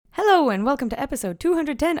Hello and welcome to episode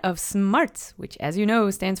 210 of SMARTS, which as you know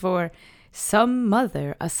stands for Some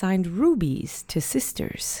Mother Assigned Rubies to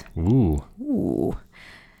Sisters. Ooh.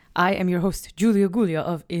 I am your host, Julia Gulia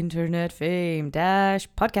of Internet Fame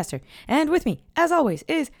Podcaster. And with me, as always,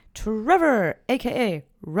 is Trevor, aka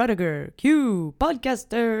Rudiger Q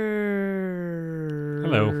Podcaster.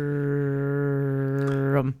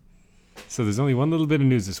 Hello. So there's only one little bit of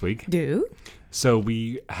news this week. So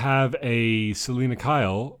we have a Selina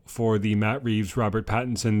Kyle for the Matt Reeves, Robert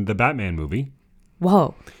Pattinson, The Batman movie.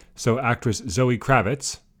 Whoa. So actress Zoe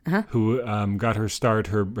Kravitz, who got her start,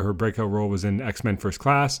 her breakout role was in X-Men First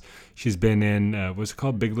Class. She's been in, what's it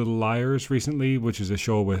called, Big Little Liars recently, which is a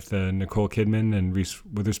show with Nicole Kidman and Reese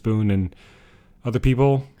Witherspoon and other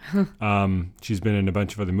people. She's been in a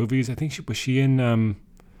bunch of other movies. I think she in, I'm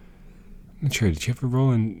not sure, did she have a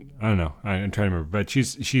role in, I don't know, I'm trying to remember, but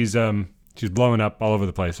she's blowing up all over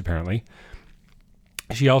the place, apparently.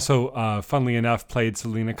 She also, funnily enough, played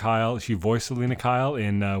Selina Kyle. She voiced Selina Kyle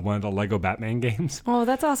in one of the Lego Batman games. Oh,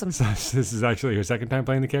 that's awesome. So this is actually her second time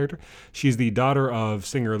playing the character. She's the daughter of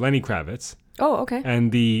singer Lenny Kravitz. Oh, okay.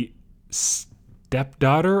 And the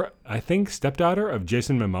stepdaughter of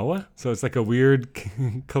Jason Momoa. So it's like a weird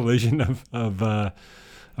collision of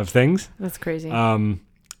things. That's crazy.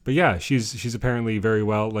 But yeah, she's apparently very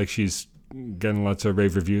well. Like, she's getting lots of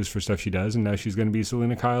rave reviews for stuff she does, and now she's going to be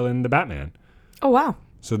Selina Kyle in The Batman. Oh, wow.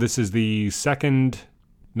 So this is the second,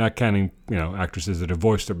 not counting, actresses that have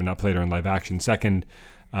voiced her but not played her in live action, second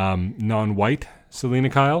non-white Selina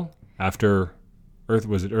Kyle after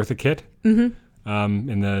Eartha Kitt in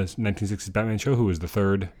the 1960s Batman show, who was the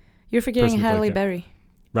third. You're forgetting Halle Berry.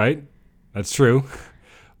 Right? That's true.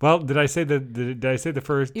 Well, did I say the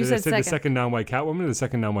first? You did said I say second. The second non-white Catwoman or the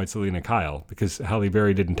second non-white Selina Kyle? Because Halle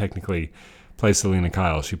Berry didn't technically play Selina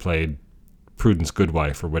Kyle. She played Prudence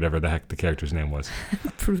Goodwife or whatever the heck the character's name was.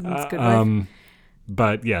 Prudence Goodwife.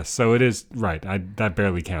 But yes, so it is right. That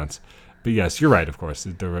barely counts. But yes, you're right. Of course,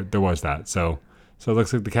 there was that. So it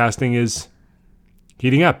looks like the casting is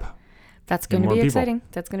heating up. That's going to be exciting.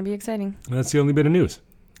 That's going to be exciting. And that's the only bit of news.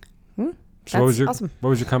 So awesome. What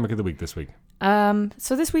was your comic of the week this week?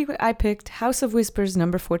 So this week I picked House of Whispers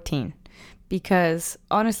number 14 because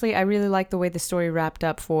honestly I really like the way the story wrapped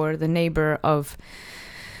up for the neighbor of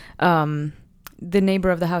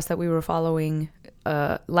the house that we were following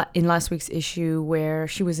in last week's issue, where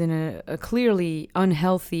she was in a clearly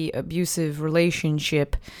unhealthy, abusive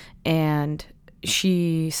relationship, and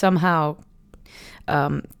she somehow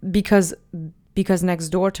because next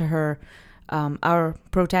door to her our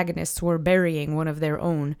protagonists were burying one of their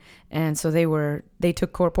own, and so they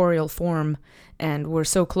took corporeal form and were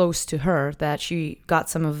so close to her that she got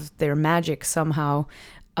some of their magic somehow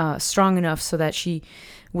strong enough so that she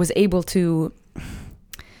was able to,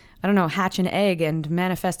 hatch an egg and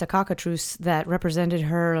manifest a cockatrice that represented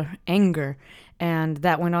her anger. And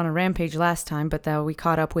that went on a rampage last time, but that we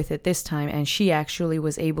caught up with it this time, and she actually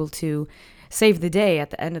was able to save the day at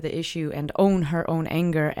the end of the issue and own her own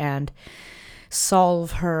anger and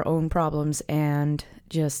solve her own problems and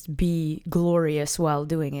just be glorious while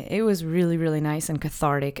doing it. It was really, really nice and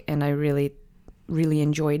cathartic, and I really, really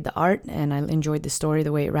enjoyed the art, and I enjoyed the story,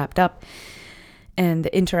 the way it wrapped up. And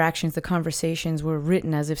the interactions, the conversations were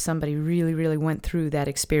written as if somebody really, really went through that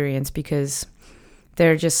experience, because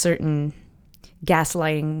there are just certain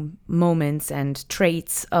gaslighting moments and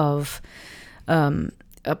traits of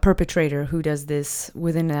a perpetrator who does this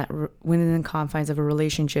within the confines of a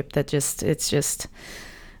relationship that it's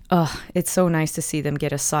so nice to see them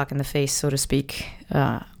get a sock in the face, so to speak,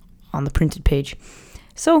 on the printed page.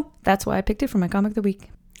 So that's why I picked it for my comic of the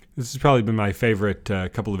week. This has probably been my favorite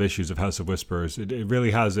couple of issues of House of Whispers. It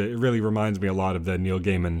really reminds me a lot of the Neil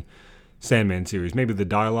Gaiman Sandman series. Maybe the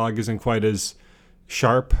dialogue isn't quite as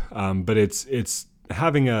sharp, but it's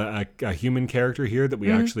having a human character here that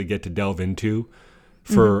we actually get to delve into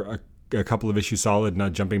for a couple of issues solid,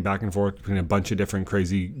 not jumping back and forth between a bunch of different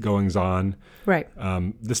crazy goings on. Right.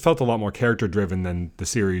 This felt a lot more character driven than the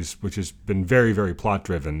series, which has been very, very plot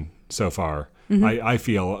driven so far. I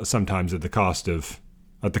feel sometimes at the cost of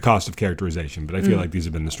characterization, but I feel like these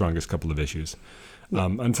have been the strongest couple of issues.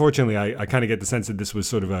 Unfortunately, I kind of get the sense that this was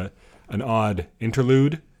sort of an odd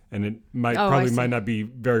interlude, and it might not be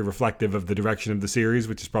very reflective of the direction of the series,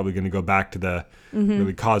 which is probably going to go back to the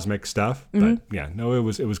really cosmic stuff. But yeah, no, it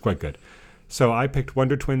was quite good. So I picked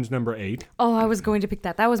Wonder Twins number 8. Oh, I was going to pick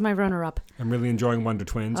that. That was my runner-up. I'm really enjoying Wonder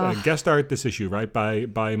Twins. Guest art this issue, right,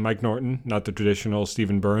 by Mike Norton, not the traditional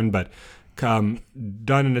Stephen Byrne, but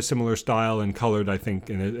done in a similar style and colored, I think,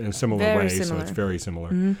 in a similar way. So it's very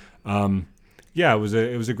similar. Yeah, it was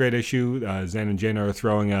a great issue. Zan and Jana are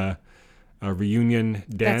throwing a a reunion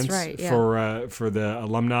dance right, yeah. for the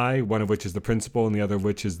alumni, one of which is the principal and the other of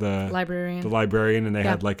which is the librarian. And they Yeah.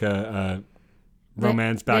 had like a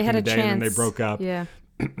romance back they had in the a day, and then they chance. broke up. Yeah.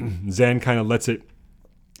 Zen kind of lets it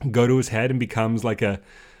go to his head and becomes like a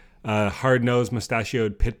hard-nosed,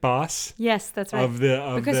 mustachioed pit boss Yes, that's right. of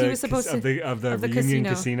the Because he was supposed to- of the of the reunion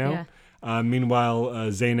casino. casino. Meanwhile,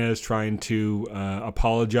 Zaina is trying to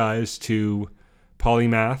apologize to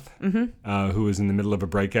Polymath, who is in the middle of a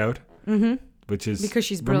breakout, which is Because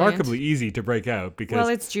she's brilliant. remarkably easy to break out. Because Well,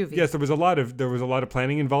 it's juvie. Yes, there was a lot of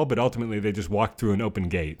planning involved, but ultimately they just walked through an open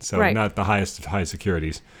gate, so Right. not the highest of high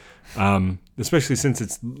securities. Especially since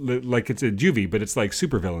it's it's a juvie, but it's like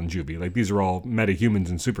supervillain juvie. Like these are all metahumans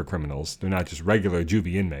and super criminals. They're not just regular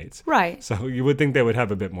juvie inmates. Right. So you would think they would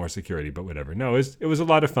have a bit more security, but whatever. No, it was a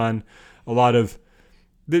lot of fun. A lot of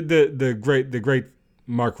the great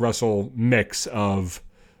Mark Russell mix of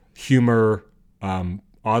humor,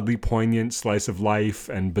 oddly poignant slice of life,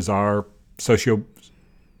 and bizarre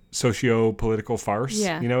socio-political farce.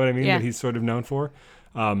 Yeah. You know what I mean? Yeah. That he's sort of known for.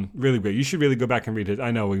 Really great. You should really go back and read his.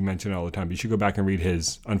 I know we mention it all the time, but you should go back and read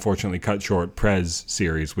his unfortunately cut short Prez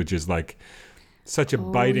series, which is like such a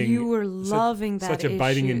biting. You were loving that. Such a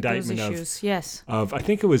biting issue, indictment those of issues. Yes, I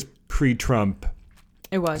think it was pre-Trump.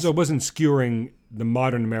 it was. So it wasn't skewering the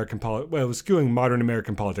modern American politics. Well, it was skewing modern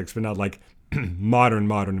American politics, but not like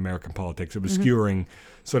modern American politics. It was skewering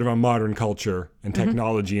sort of a modern culture and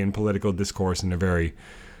technology and political discourse in a very,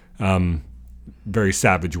 very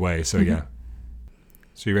savage way. So yeah.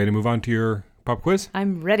 So you ready to move on to your pop quiz?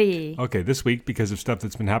 I'm ready. Okay, this week, because of stuff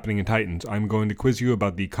that's been happening in Titans, I'm going to quiz you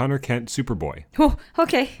about the Connor Kent Superboy. Oh,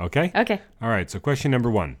 okay. Okay? Okay. All right, so question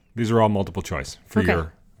number 1. These are all multiple choice for Okay.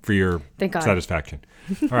 your Thank God. satisfaction.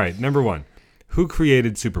 All right, number 1. Who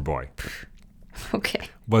created Superboy? Okay.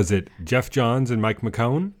 Was it Jeff Johns and Mike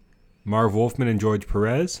McCone, Marv Wolfman and George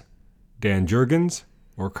Perez, Dan Jurgens,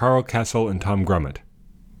 or Carl Kessel and Tom Grummett?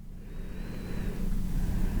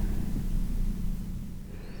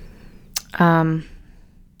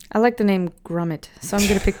 I like the name Grummet, so I'm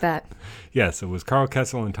going to pick that. Yes, it was Carl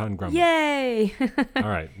Kessel and Tom Grummett. Yay! All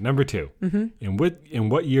right, number 2. In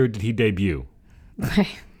what year did he debut?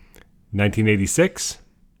 1986,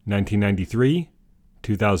 1993,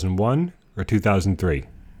 2001, or 2003?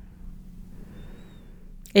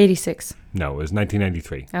 86. No, it was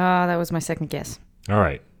 1993. Ah, that was my second guess. All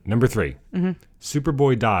right, number 3.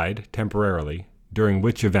 Superboy died temporarily during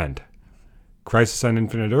which event? Crisis on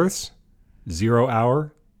Infinite Earths, 0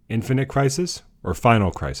 Hour, Infinite Crisis, or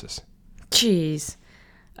Final Crisis? Jeez.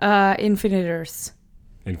 Infinite Earths.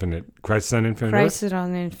 Crisis on Infinite Earths? Crisis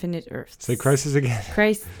on Infinite Earths. Say crisis again.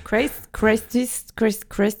 Christus.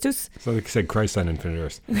 So they said Christ on Infinite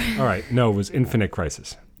Earths. All right, no, it was Infinite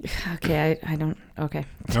Crisis. Okay, I don't. Okay.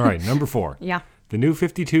 All right, number 4. Yeah. The new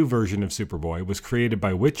 52 version of Superboy was created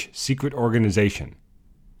by which secret organization?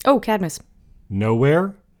 Oh, Cadmus.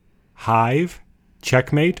 Nowhere, Hive,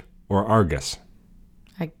 Checkmate, or Argus?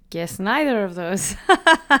 I guess neither of those.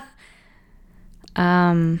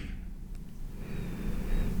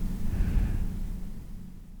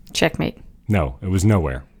 Checkmate. No, it was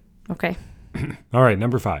Nowhere. Okay. All right,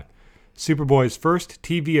 number 5. Superboy's first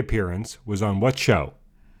TV appearance was on what show?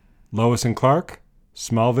 Lois and Clark,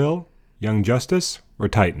 Smallville, Young Justice, or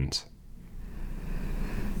Titans?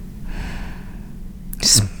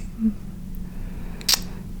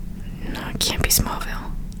 No, it can't be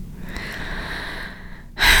Smallville.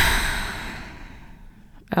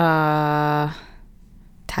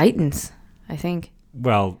 Titans, I think.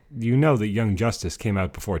 Well, you know that Young Justice came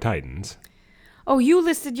out before Titans. Oh, you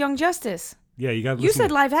listed Young Justice. Yeah, you got to You listen.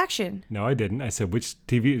 said live action. No, I didn't. I said which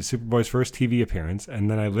Superboy's first TV appearance, and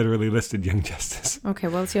then I literally listed Young Justice. Okay,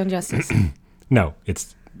 well, it's Young Justice. No,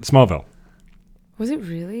 it's Smallville. Was it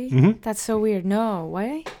really? Mm-hmm. That's so weird. No,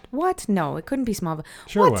 why? What? No, it couldn't be Smallville.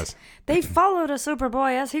 Sure it What? was. They followed a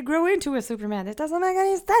Superboy as he grew into a Superman. It doesn't make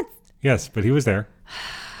any sense. Yes, but he was there.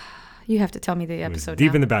 You have to tell me the He was episode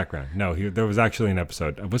deep now. in the background. No, there was actually an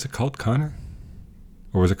episode. Was it called Connor?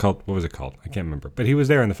 Or was it called, what was it called? I can't remember. But he was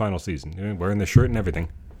there in the final season, wearing the shirt and everything.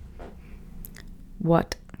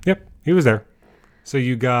 What? Yep, he was there. So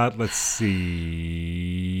you got, let's see,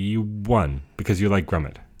 you won because you like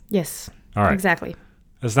Grummett. Yes. All right. Exactly.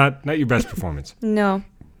 That's not your best performance. No.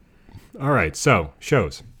 All right, so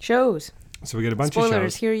shows. Shows. So we get a bunch Spoilers, of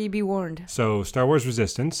shows. here ye be warned. So Star Wars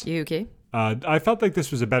Resistance. You okay? I felt like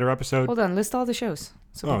this was a better episode. Hold on, list all the shows.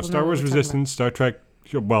 So people know Star what Wars we're talking Resistance, Star Trek,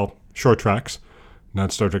 well, short tracks,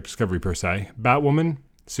 not Star Trek Discovery per se. Batwoman,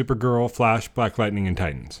 Supergirl, Flash, Black Lightning, and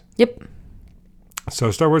Titans. about. Yep. So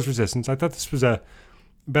Star Wars Resistance, I thought this was a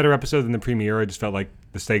better episode than the premiere. I just felt like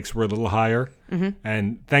the stakes were a little higher.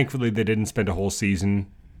 And thankfully, they didn't spend a whole season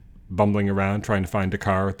bumbling around trying to find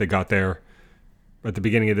Dakar. They got there at the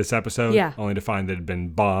beginning of this episode, only to find that it had been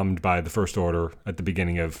bombed by the First Order at the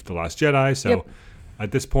beginning of The Last Jedi. So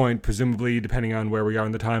at this point, presumably, depending on where we are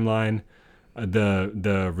in the timeline,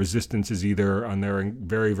 the Resistance is either on their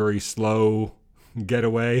very, very slow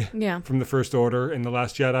getaway from the First Order in The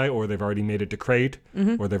Last Jedi, or they've already made it to Crate,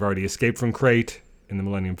 or they've already escaped from Crate in the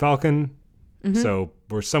Millennium Falcon. So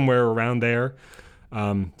we're somewhere around there.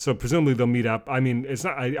 So presumably they'll meet up. I mean,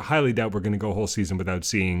 I highly doubt we're going to go a whole season without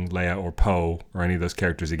seeing Leia or Poe or any of those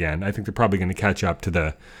characters again. I think they're probably going to catch up to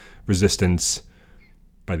the Resistance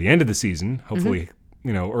by the end of the season, hopefully,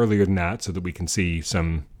 earlier than that, so that we can see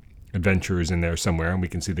some adventures in there somewhere, and we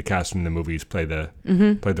can see the cast from the movies play the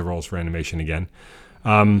roles for animation again.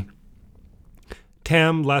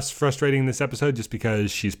 Tam, less frustrating in this episode just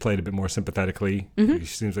because she's played a bit more sympathetically. She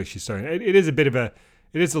seems like she's starting. It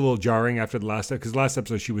is a little jarring after the last episode, because the last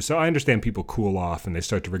episode she was so. I understand people cool off and they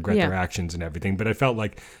start to regret their actions and everything, but I felt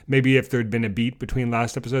like maybe if there had been a beat between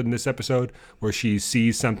last episode and this episode where she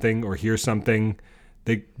sees something or hears something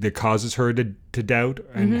that causes her to doubt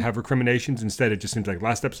and have recriminations. Instead, it just seems like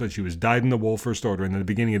last episode she was dyed in the wool First Order, and at the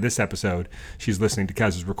beginning of this episode she's listening to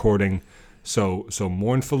Kaz's recording so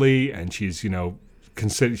mournfully, and she's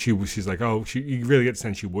she's like, you really get the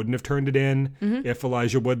sense she wouldn't have turned it in if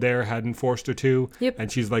Elijah Wood there hadn't forced her to.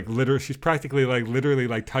 And she's like she's practically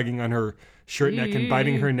literally tugging on her shirt neck and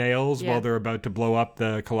biting her nails while they're about to blow up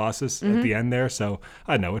the Colossus at the end there. So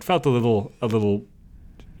I don't know, it felt a little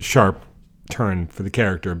sharp turn for the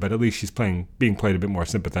character, but at least she's being played a bit more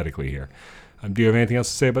sympathetically here. Do you have anything else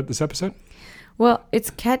to say about this episode? Well,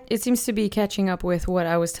 it seems to be catching up with what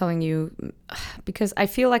I was telling you, because I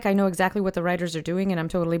feel like I know exactly what the writers are doing, and I'm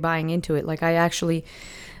totally buying into it. Like,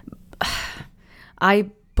 I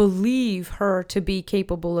believe her to be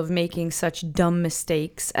capable of making such dumb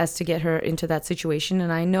mistakes as to get her into that situation,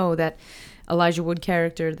 and I know that Elijah Wood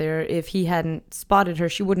character there, if he hadn't spotted her,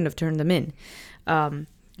 she wouldn't have turned them in.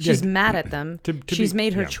 She's mad at them. She's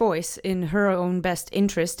made her choice in her own best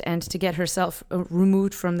interest, and to get herself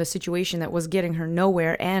removed from the situation that was getting her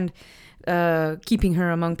nowhere and keeping her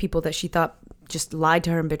among people that she thought just lied to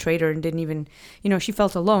her and betrayed her and didn't even, she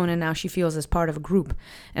felt alone, and now she feels as part of a group.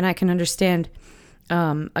 And I can understand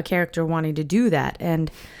a character wanting to do that. And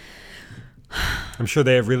I'm sure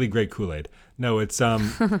they have really great Kool-Aid. No, it's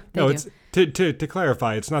it's to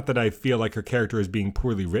clarify, it's not that I feel like her character is being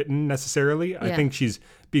poorly written necessarily. I think she's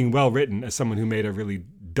being well written as someone who made a really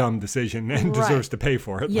dumb decision and deserves to pay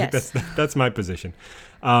for it. Yes. Like that's my position.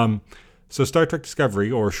 So Star Trek Discovery,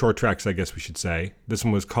 or Short Treks, I guess we should say. This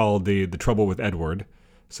one was called the Trouble with Edward.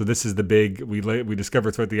 So this is the big, we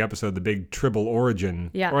discover throughout the episode, the big Tribble origin.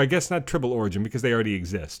 Yeah. Or I guess not Tribble origin, because they already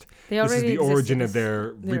exist. This is the exist. origin of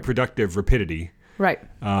their reproductive rapidity. Right.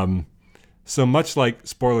 So much like,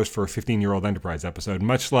 spoilers for a 15-year-old Enterprise episode,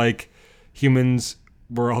 much like humans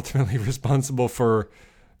were ultimately responsible for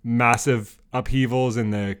massive upheavals in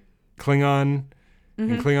the Klingon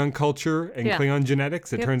and Klingon culture and Klingon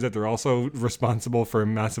genetics, it turns out they're also responsible for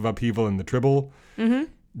massive upheaval in the Tribble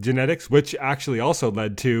genetics, which actually also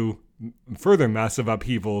led to further massive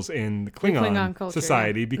upheavals in the Klingon culture,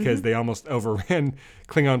 society, because they almost overran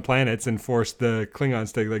Klingon planets and forced the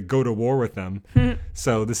Klingons to go to war with them.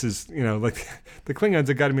 So this is, the Klingons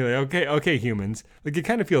have got to be like, okay, humans. Like, you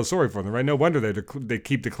kind of feel sorry for them, right? No wonder they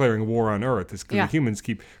keep declaring war on Earth. It's because the humans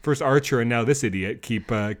keep, first Archer and now this idiot, keep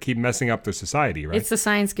messing up their society, right? It's the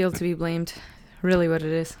science guild to be blamed, really what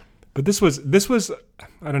it is. But this was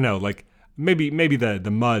I don't know, like maybe the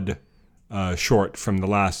Mud short from the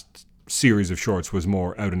last series of shorts was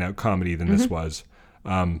more out and out comedy than this was.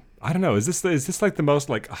 I don't know. Is this like the most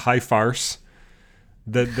like high farce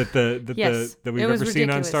that we've ever seen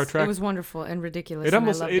on Star Trek? It was wonderful and ridiculous.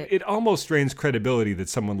 It almost strains credibility that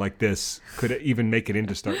someone like this could even make it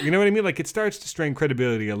into Star. You know what I mean? Like, it starts to strain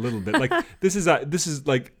credibility a little bit. Like, this is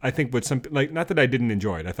like, I think what some, like, not that I didn't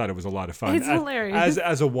enjoy it. I thought it was a lot of fun. It's hilarious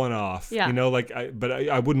as a one-off. Yeah.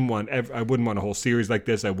 I wouldn't want a whole series like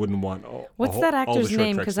this. I wouldn't want what's that actor's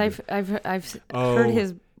name? Because I've heard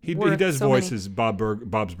his. He does voices,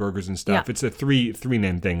 Bob's Burgers and stuff. Yeah. It's a three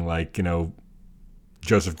name thing, like,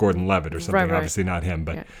 Joseph Gordon-Levitt or something. Right. Obviously not him,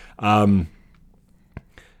 but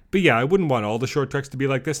but yeah, I wouldn't want all the Short Treks to be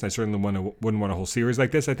like this, and I certainly wouldn't want a whole series like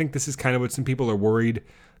this. I think this is kind of what some people are worried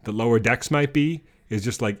that Lower Decks might be, is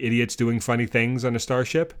just like idiots doing funny things on a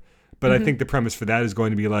starship. But I think the premise for that is going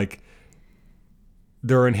to be like,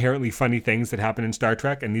 there are inherently funny things that happen in Star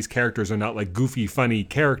Trek, and these characters are not like goofy, funny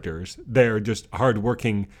characters. They're just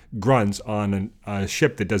hardworking grunts on a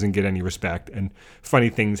ship that doesn't get any respect, and funny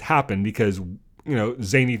things happen because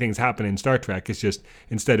zany things happen in Star Trek. It's just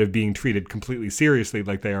instead of being treated completely seriously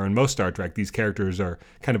like they are in most Star Trek, these characters are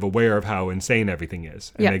kind of aware of how insane everything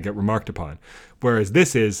is, and they get remarked upon. Whereas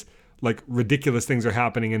this is like ridiculous things are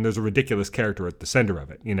happening, and there's a ridiculous character at the center of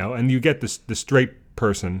it, and you get the straight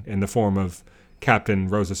person in the form of Captain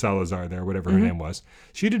Rosa Salazar there, whatever her name was.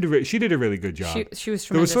 She did a really good job. She was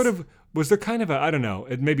tremendous. Was there kind of a, I don't know,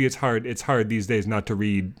 maybe it's hard these days not to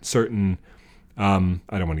read certain, I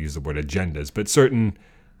don't want to use the word agendas, but certain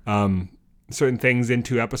things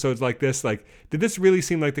into episodes like this. Like, did this really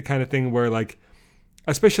seem like the kind of thing where, like,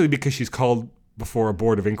 especially because she's called before a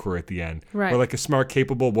board of inquiry at the end, right, where like a smart,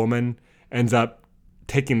 capable woman ends up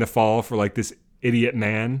taking the fall for like this idiot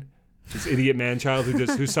man child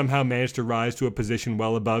who somehow managed to rise to a position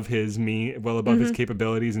well above his his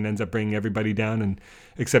capabilities, and ends up bringing everybody down. And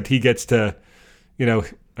except he gets to,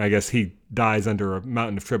 I guess he dies under a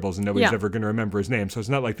mountain of tribbles, and nobody's ever going to remember his name. So it's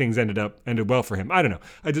not like things ended well for him. I don't know.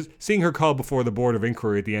 I just seeing her call before the board of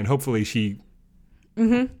inquiry at the end. Hopefully she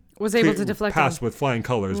was able to deflect pass with flying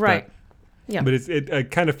colors, right? But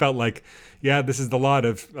it kind of felt like, this is the lot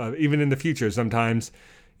of even in the future. Sometimes,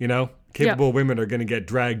 capable women are going to get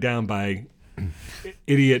dragged down by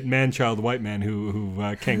idiot man-child white men who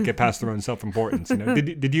can't get past their own self-importance.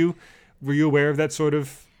 Were you aware of that sort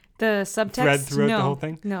of the subtext thread throughout the whole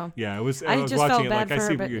thing? No. Yeah, I was just watching felt it like, I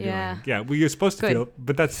see what you're doing. Yeah, well, you're supposed to feel,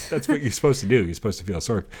 but that's what you're supposed to do. You're supposed to feel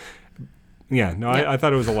sort of. Yeah, no, I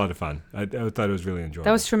thought it was a lot of fun. I thought it was really enjoyable.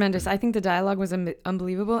 That was tremendous. I think the dialogue was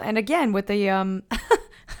unbelievable. And again, with the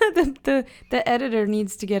the editor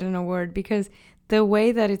needs to get an award, because the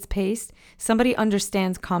way that it's paced, somebody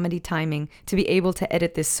understands comedy timing to be able to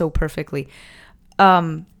edit this so perfectly.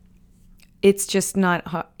 It's just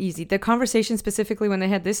not easy. The conversation specifically, when they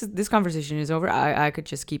had this conversation is over, I could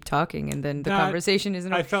just keep talking, and then the conversation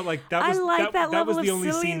isn't over. I felt like that was that was the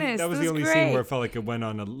only scene. That was the only scene where it felt like it went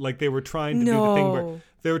on like they were trying to do the thing where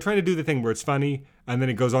they were trying to do the thing where it's funny, and then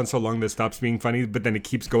it goes on so long that it stops being funny, but then it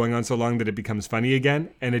keeps going on so long that it becomes funny again,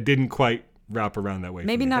 and it didn't quite wrap around that way.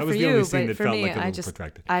 Maybe not for you, but for me,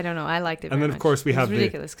 I don't know. I liked it. And then of course we have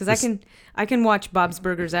ridiculous, because I can watch Bob's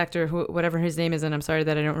Burgers actor, whatever his name is, and I'm sorry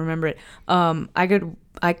that I don't remember it.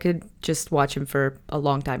 I could just watch him for a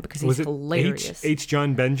long time because he's hilarious. H.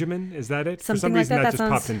 John Benjamin, is that it? Something for some like reason that just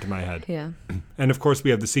popped into my head. Yeah. And of course we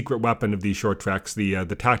have the secret weapon of these short treks, the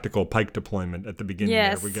tactical pike deployment at the beginning.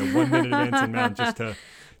 Yes. There. We get 1 minute of Ensign Mount just to.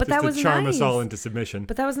 But that was charm nice. us all into submission.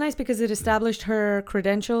 But that was nice because it established her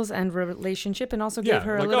credentials and relationship, and also gave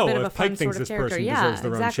her a little bit of a fun sort of character. If Pike thinks this person deserves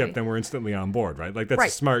their own ship, then we're instantly on board, right? Like that's a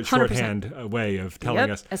smart 100%. Shorthand way of telling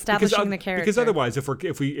us establishing the character. Because otherwise,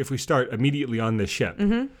 if we start immediately on this ship,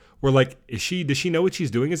 we're like, does she know what she's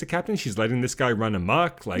doing as a captain? She's letting this guy run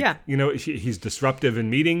amok, he's disruptive in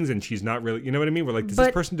meetings, and she's not really, you know what I mean? We're like, does this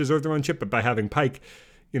person deserve their own ship? But by having Pike,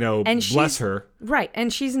 bless her. Right.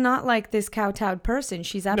 And she's not like this kowtowed person.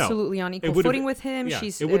 She's absolutely on equal footing with him. Yeah,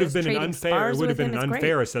 she's it would have been an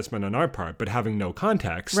unfair assessment on our part, but having no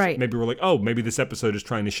context, right. Maybe we're like, maybe this episode is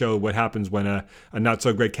trying to show what happens when a not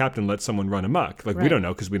so great captain lets someone run amok. Like, we don't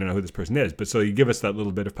know because we don't know who this person is. But so you give us that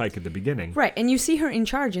little bit of Pike at the beginning. Right. And you see her in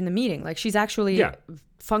charge in the meeting. Like, she's actually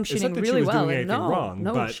functioning really well. Doing anything wrong,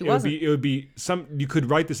 but she wasn't. It would be you could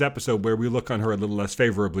write this episode where we look on her a little less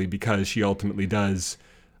favorably because she ultimately does.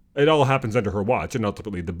 It all happens under her watch, and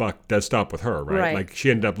ultimately the buck does stop with her, right? Like,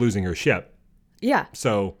 she ended up losing her ship. Yeah.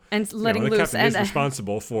 So and letting the loose captain is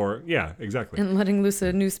responsible for exactly. And letting loose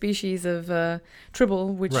a new species of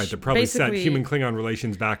tribble, which that probably set human Klingon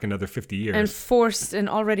relations back another 50 years and forced an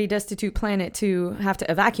already destitute planet to have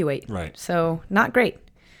to evacuate. Right. So not great.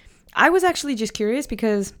 I was actually just curious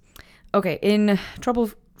because, in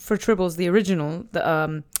Trouble for Tribbles, the original,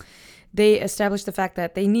 they established the fact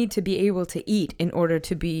that they need to be able to eat in order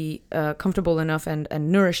to be comfortable enough and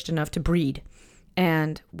nourished enough to breed.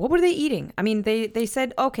 And what were they eating? I mean, they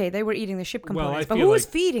said, they were eating the ship components, but who was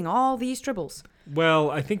feeding all these tribbles?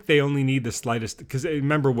 Well, I think they only need the slightest, because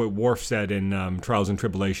remember what Worf said in Trials and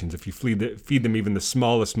Tribulations, if you feed them even the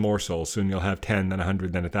smallest morsel, soon you'll have 10, then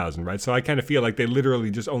 100, then 1,000, right? So I kind of feel like they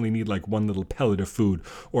literally just only need like one little pellet of food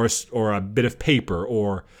or a bit of paper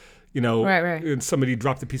or... right. somebody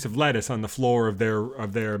dropped a piece of lettuce on the floor of their mess hall or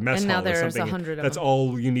something. And now there's 100 of them. That's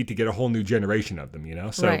all you need to get a whole new generation of them,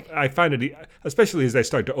 So I find it, especially as they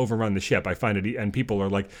start to overrun the ship, I find it, and people are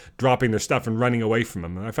like dropping their stuff and running away from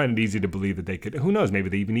them. And I find it easy to believe that they could, who knows, maybe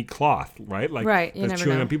they even eat cloth, right? Like, you that's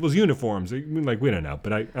chewing on people's uniforms. Like, we don't know,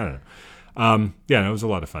 but I don't know. It was a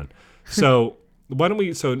lot of fun. So... why don't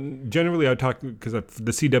we? So generally, I talk because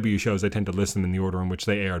the CW shows I tend to list them in the order in which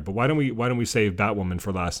they aired. But why don't we save Batwoman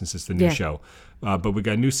for last since it's the new show? But we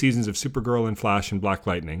got new seasons of Supergirl and Flash and Black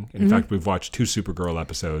Lightning. In fact, we've watched 2 Supergirl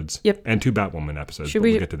episodes. And 2 Batwoman episodes.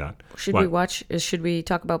 We'll get to that. Should we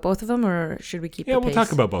talk about both of them, or should we keep? Yeah, we'll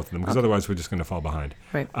talk about both of them because otherwise we're just going to fall behind.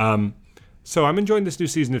 Right. So I'm enjoying this new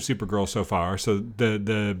season of Supergirl so far. So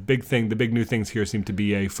the big new things here seem to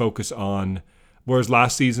be a focus on, whereas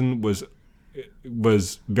last season was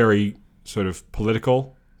very sort of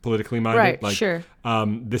politically minded. Right, like, sure.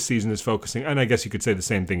 This season is focusing, and I guess you could say the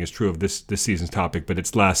same thing is true of this season's topic, but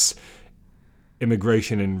it's less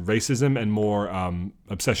immigration and racism and more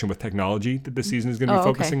obsession with technology that this season is going to be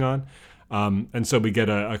focusing on. And so we get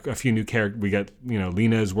a few new characters. We get,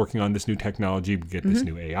 Lena is working on this new technology. We get this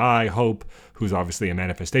new AI, Hope, who's obviously a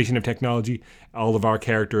manifestation of technology. All of our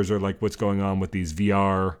characters are like what's going on with these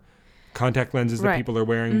VR contact lenses that people are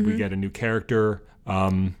wearing. We get a new character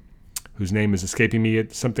whose name is escaping me.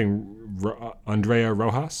 It's something Andrea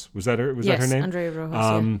Rojas. Was that her? Was that her name? Yes, Andrea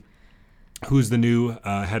Rojas. Who's the new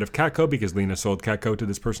head of Catco, because Lena sold Catco to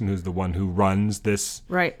this person who's the one who runs this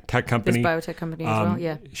tech company. This biotech company as well,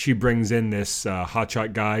 yeah. She brings in this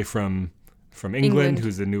hotshot guy from England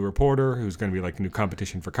who's the new reporter, who's going to be like a new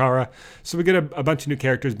competition for Kara. So we get a bunch of new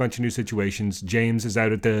characters, a bunch of new situations. James is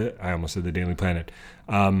out at I almost said the Daily Planet,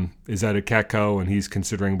 is out at Catco, and he's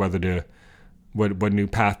considering whether to what new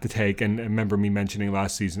path to take. And remember me mentioning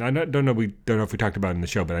last season, I don't know if we talked about it in the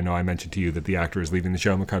show, but I know I mentioned to you that the actor is leaving the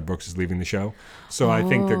show. Mehcad Brooks is leaving the show. So I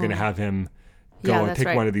think they're going to have him go and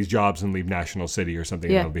take one of these jobs and leave National City or something.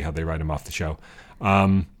 That'll be how they write him off the show.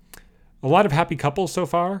 A lot of happy couples so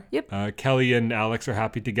far. Yep. Kelly and Alex are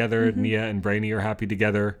happy together. Nia and Brainy are happy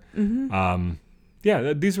together.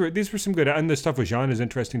 These were some good. And the stuff with Jean is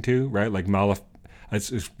interesting too, right? Like Malaf.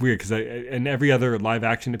 It's weird because in every other live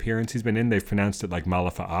action appearance he's been in, they've pronounced it like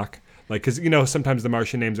Malafa'ak. Like, because, sometimes the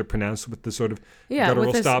Martian names are pronounced with the sort of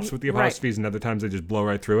guttural stops with the apostrophes, and other times they just blow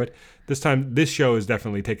right through it. This show is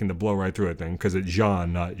definitely taking the blow right through it thing, because it's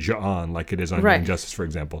Jean, not Jean, like it is on Young Justice, for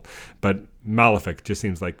example. But Malefic just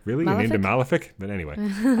seems like, really? You named him Malefic? But anyway.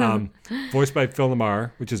 Voiced by Phil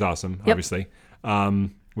Lamar, which is awesome, obviously.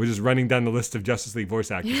 We're just running down the list of Justice League voice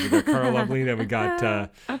actors. We got Carl Loveleen, and we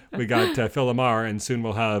got Phil Lamar, and soon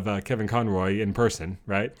we'll have Kevin Conroy in person,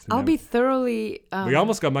 right? So I'll be thoroughly. We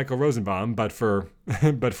almost got Michael Rosenbaum, but for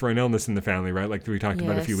an illness in the family, right? Like we talked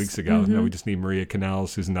about a few weeks ago. Now we just need Maria Canal,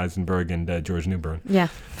 Susan Eisenberg, and George Newbern. Yeah.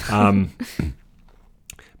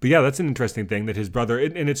 But yeah, that's an interesting thing that his brother,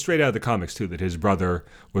 and it's straight out of the comics too, that his brother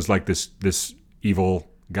was like this evil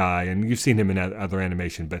guy, and you've seen him in other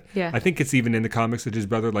animation, but I think it's even in the comics that his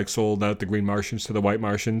brother like sold out the Green Martians to the White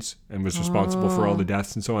Martians and was responsible for all the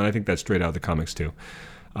deaths and so on. I think that's straight out of the comics too.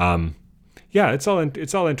 It's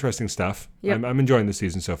all interesting stuff. Yep. I'm enjoying the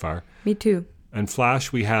season so far. Me too. And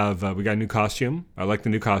Flash, we got a new costume. I like the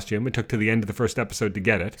new costume. It took to the end of the first episode to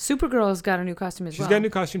get it. Supergirl's got a new costume as well. She's got a new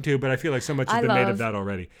costume too, but I feel like so much has been made of that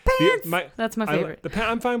already. Pants! That's my favorite.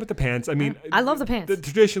 I'm fine with the pants. I mean, I love the pants. The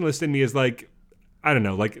traditionalist in me is like, I don't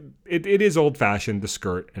know, like it is old fashioned, the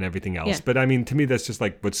skirt and everything else. Yeah. But I mean, to me, that's just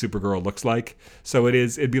like what Supergirl looks like. So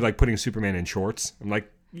it'd be like putting Superman in shorts. I'm like,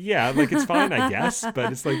 yeah, like it's fine, I guess,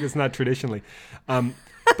 but it's like, it's not traditionally.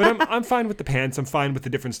 But I'm fine with the pants. I'm fine with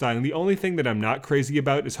the different styling. The only thing that I'm not crazy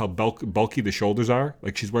about is how bulky the shoulders are.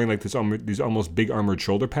 Like she's wearing like these almost big armored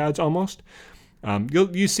shoulder pads almost.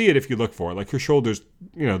 You see it if you look for it. Like her shoulders,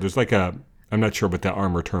 there's like I'm not sure what the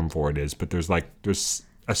armor term for it is, but there's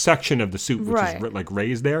a section of the suit which is like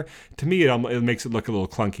raised there. To me, it makes it look a little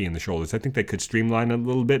clunky in the shoulders. I think they could streamline it a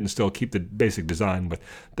little bit and still keep the basic design, but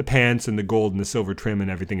the pants and the gold and the silver trim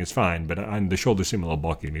and everything is fine. But the shoulders seem a little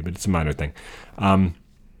bulky to me, but it's a minor thing.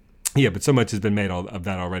 But so much has been made of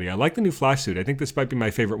that already. I like the new Flash suit. I think this might be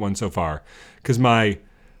my favorite one so far because I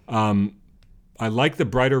like the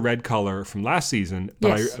brighter red color from last season,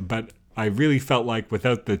 but I really felt like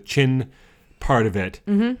without the chin part of it,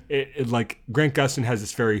 it like Grant Gustin has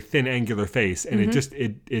this very thin, angular face, and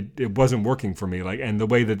it wasn't working for me. Like, and the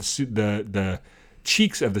way that the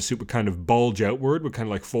cheeks of the suit would kind of bulge outward, would kind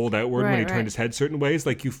of like fold outward when he turned his head certain ways.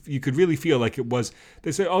 Like you could really feel like it was.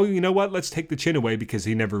 They said, "Oh, you know what? Let's take the chin away because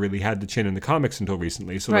he never really had the chin in the comics until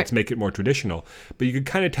recently. So let's make it more traditional." But you could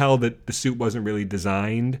kind of tell that the suit wasn't really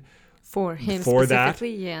designed for him for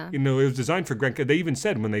specifically. That. Yeah, it was designed for Grant. They even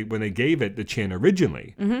said when they gave it the chin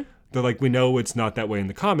originally. They're like, we know it's not that way in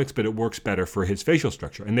the comics, but it works better for his facial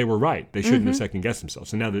structure. And they were right. They shouldn't have second-guessed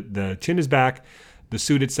themselves. So now the chin is back. The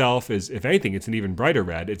suit itself is, if anything, it's an even brighter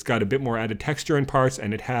red. It's got a bit more added texture in parts,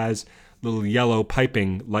 and it has little yellow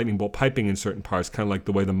piping, lightning bolt piping in certain parts, kind of like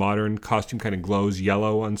the way the modern costume kind of glows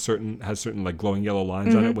yellow on has certain like glowing yellow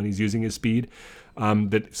lines on it when he's using his speed.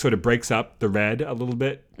 That sort of breaks up the red a little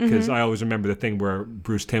bit, because I always remember the thing where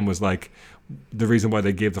Bruce Timm was like, the reason why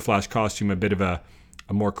they gave the Flash costume a bit of a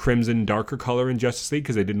more crimson, darker color in Justice League,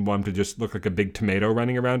 because they didn't want him to just look like a big tomato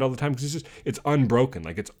running around all the time, because it's unbroken,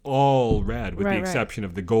 like it's all red with the exception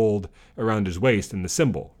of the gold around his waist and the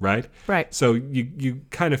symbol, right? Right. So you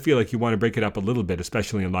kind of feel like you want to break it up a little bit,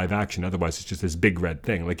 especially in live action. Otherwise, it's just this big red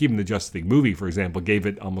thing. Like even the Justice League movie, for example, gave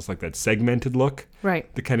it almost like that segmented look.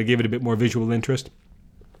 Right. That kind of gave it a bit more visual interest.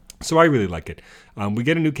 So I really like it. We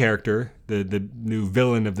get a new character, the new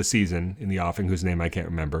villain of the season in the offing, whose name I can't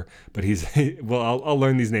remember, but he's well, I'll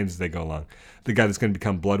learn these names as they go along. The guy that's going to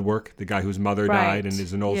become Bloodwork, the guy whose mother died and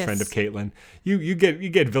is an old friend of Caitlin. You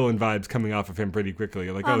get villain vibes coming off of him pretty quickly.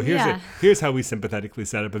 You're like, here's how we sympathetically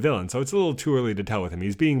set up a villain. So it's a little too early to tell with him.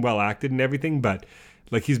 He's being well acted and everything, but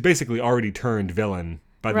like he's basically already turned villain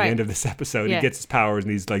by the end of this episode. He gets his powers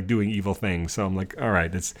and he's like doing evil things. So I'm like, all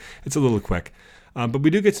right, it's a little quick. But we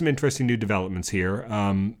do get some interesting new developments here.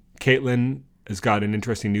 Caitlin has got an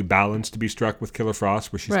interesting new balance to be struck with Killer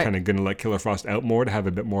Frost, where she's kind of going to let Killer Frost out more to have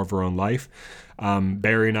a bit more of her own life.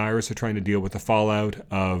 Barry and Iris are trying to deal with the fallout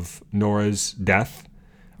of Nora's death.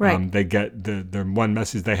 Right. They get the one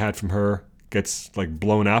message they had from her gets like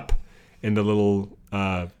blown up in the little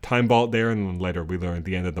time vault there, and then later we learn at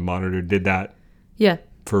the end that the Monitor did that. Yeah.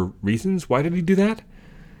 For reasons. Why did he do that?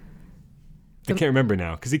 I can't remember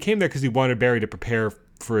now, because he came there because he wanted Barry to prepare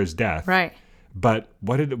for his death. Right. But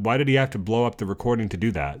why did he have to blow up the recording to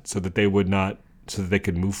do that? So that they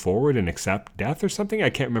could move forward and accept death or something?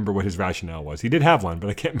 I can't remember what his rationale was. He did have one, but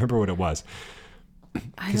I can't remember what it was.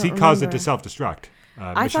 Because he caused it to self-destruct.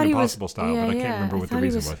 Mission Impossible style, but I can't remember what the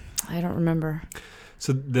reason was. I don't remember.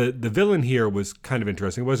 So the villain here was kind of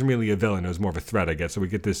interesting. It wasn't really a villain. It was more of a threat, I guess. So we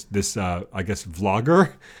get this I guess,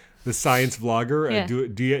 vlogger. The science vlogger,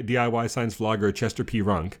 DIY science vlogger, Chester P.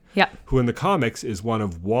 Runk, who in the comics is one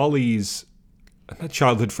of Wally's not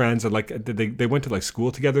childhood friends, or like they went to like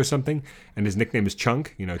school together or something, and his nickname is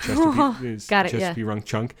Chunk. You know, Chester P. Runk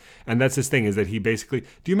Chunk, and that's his thing, is that he basically.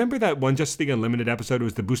 Do you remember that one Justice League Unlimited episode? It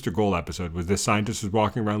was the Booster Gold episode. Was the scientist was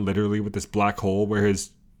walking around literally with this black hole where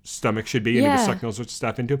his stomach should be, and he was sucking all sorts of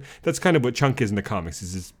stuff into him. That's kind of what Chunk is in the comics.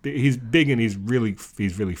 He's big and he's really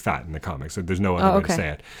fat in the comics. So there's no other way to say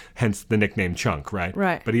it. Hence the nickname Chunk, right?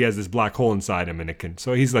 Right. But he has this black hole inside him, and it can.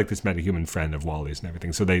 So he's like this metahuman friend of Wally's and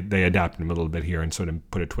everything. So they adapted him a little bit here and sort of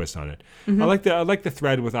put a twist on it. Mm-hmm. I like the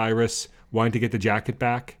thread with Iris wanting to get the jacket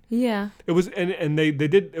back. Yeah. It was and they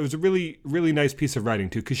did. It was a really really nice piece of writing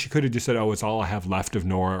too, because she could have just said, "Oh, it's all I have left of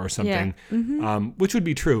Nora" or something, which would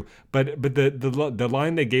be true. But the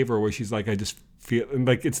line they gave her where she's like, "I just feel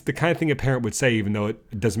like," it's the kind of thing a parent would say, even though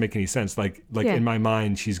it doesn't make any sense. Like in my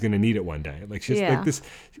mind, she's gonna need it one day. Like she's like this.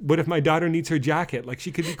 What if my daughter needs her jacket? Like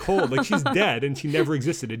she could be cold. Like she's dead and she never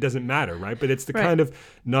existed. It doesn't matter, right? But it's the kind of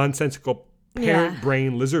nonsensical parent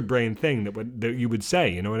brain, lizard brain thing that you would say,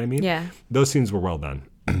 you know what I mean? Yeah. Those scenes were well done.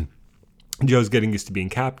 Joe's getting used to being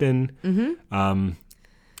captain. Mm-hmm.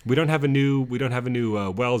 We don't have a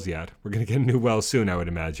new Wells yet. We're gonna get a new Wells soon, I would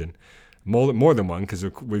imagine. More than one, because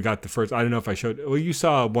we got the first. I don't know if I showed. Well, you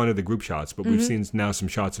saw one of the group shots, but we've seen now some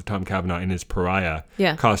shots of Tom Cavanaugh in his pariah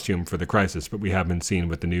costume for the Crisis, but we haven't seen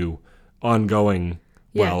what the new ongoing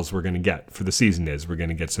Wells we're going to get for the season is. We're going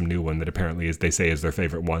to get some new one that apparently is, they say, is their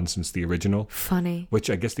favorite one since the original. Funny. Which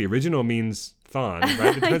I guess the original means Thawne,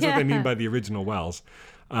 right? It depends what they mean by the original Wells.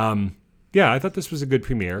 I thought this was a good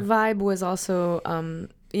premiere. Vibe was also,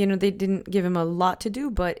 they didn't give him a lot to do,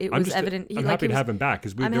 but it was evident. I'm happy to have him back,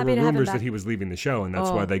 because there were rumors that he was leaving the show, and that's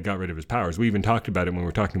why they got rid of his powers. We even talked about it when we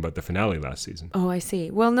were talking about the finale last season. Oh, I see.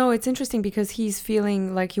 Well, no, it's interesting because he's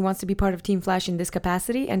feeling like he wants to be part of Team Flash in this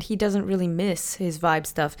capacity, and he doesn't really miss his vibe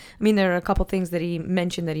stuff. I mean, there are a couple things that he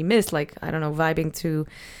mentioned that he missed, like, I don't know, vibing to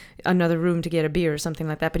another room to get a beer or something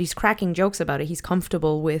like that, but he's cracking jokes about it. He's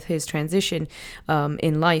comfortable with his transition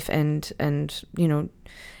in life, and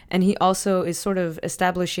he also is sort of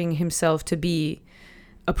establishing himself to be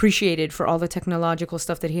appreciated for all the technological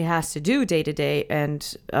stuff that he has to do day to day,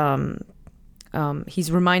 and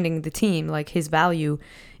he's reminding the team like his value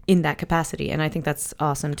in that capacity, and I think that's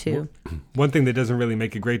awesome too. One thing that doesn't really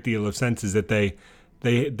make a great deal of sense is that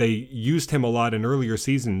they used him a lot in earlier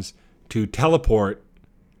seasons to teleport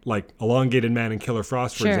like Elongated Man and Killer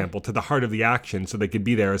Frost, for example, to the heart of the action so they could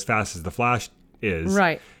be there as fast as the Flash is.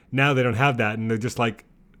 Right. Now they don't have that, and they're just like,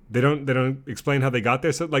 They don't explain how they got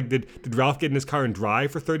there. So like, did Ralph get in his car and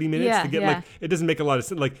drive for 30 minutes to get like? It doesn't make a lot of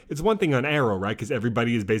sense. Like, it's one thing on Arrow, right? Because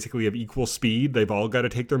everybody is basically of equal speed. They've all got to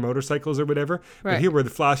take their motorcycles or whatever. Right. But here, where the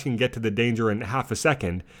Flash can get to the danger in half a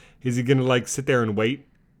second, is he gonna like sit there and wait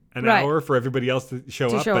an hour for everybody else to show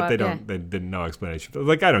up? But they don't. They did no explanation.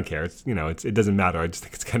 Like, I don't care. It's it doesn't matter. I just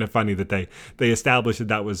think it's kind of funny that they established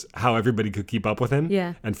that was how everybody could keep up with him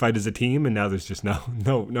and fight as a team. And now there's just no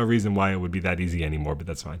reason why it would be that easy anymore. But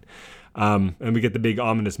that's fine. And we get the big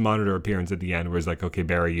ominous Monitor appearance at the end, where it's like, okay,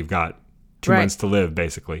 Barry, you've got 2 months to live,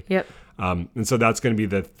 basically. Yep. And so that's going to be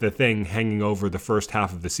the thing hanging over the first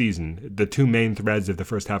half of the season. The two main threads of the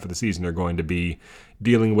first half of the season are going to be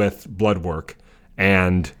dealing with blood work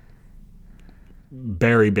and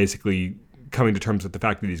Barry basically coming to terms with the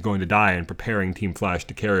fact that he's going to die and preparing Team Flash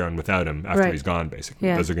to carry on without him after he's gone, basically.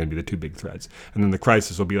 Yeah. Those are going to be the two big threads. And then the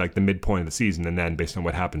crisis will be like the midpoint of the season, and then based on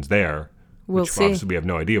what happens there, we'll which see. Obviously we have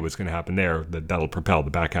no idea what's going to happen there, that'll propel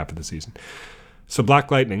the back half of the season. So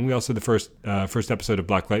Black Lightning, we also had the first episode of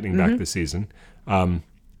Black Lightning back this season.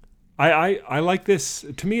 I like this.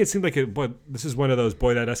 To me, it seemed like this is one of those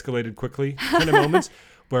boy that escalated quickly kind of moments.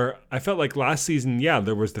 Where I felt like last season,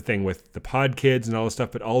 there was the thing with the pod kids and all this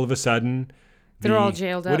stuff, but all of a sudden... They're all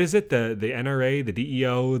jailed up. What is it? The NRA, the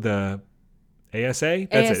DEO, the ASA?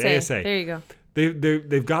 That's it, ASA. There you go.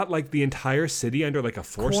 They've got like the entire city under like a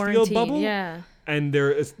force field bubble. Yeah. And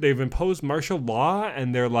they've imposed martial law,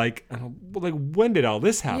 and they're like, when did all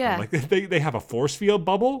this happen? Yeah. Like they have a force field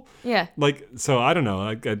bubble? Yeah. Like, so I don't know.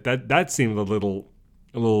 Like that seemed a little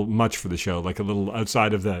much for the show, like a little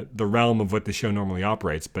outside of the realm of what the show normally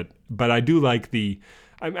operates. But I do like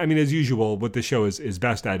I mean, as usual, what the show is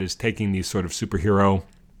best at is taking these sort of superhero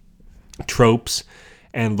tropes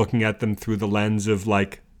and looking at them through the lens of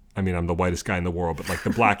like, I mean, I'm the whitest guy in the world, but like the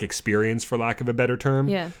black experience, for lack of a better term.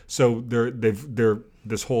 Yeah. So they're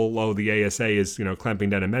this whole, the ASA is, clamping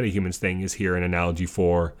down on metahumans thing is here an analogy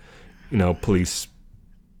for, police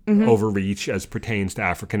overreach as pertains to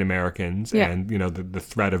African Americans and the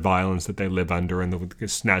threat of violence that they live under and the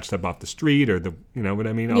snatched up off the street or what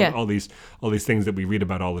I mean, all these things that we read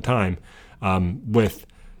about all the time, with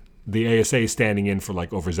the ASA standing in for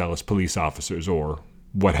like overzealous police officers or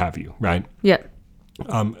what have you, right? Yeah.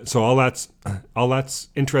 So all that's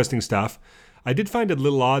interesting stuff. I did find it a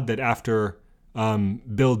little odd that after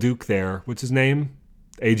Bill Duke there, what's his name?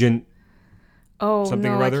 Agent something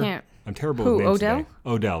or other? I can't. I'm terrible with names Odell? today.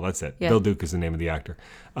 Odell, that's it. Yeah. Bill Duke is the name of the actor.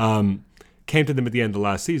 Came to them at the end of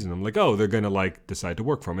last season. I'm like, they're going to like decide to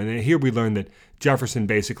work for him. And then here we learn that Jefferson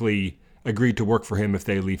basically agreed to work for him if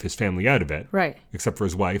they leave his family out of it. Right. Except for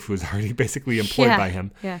his wife, who was already basically employed by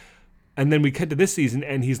him. Yeah. And then we cut to this season,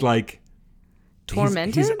 and he's like...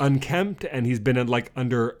 Tormented? He's unkempt, and he's been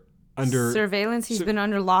under surveillance. He's been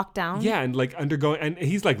under lockdown. Yeah, and like undergoing... And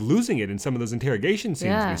he's like losing it in some of those interrogation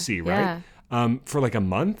scenes we see, right? Yeah. For like a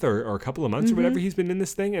month or a couple of months or whatever he's been in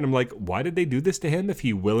this thing. And I'm like, why did they do this to him if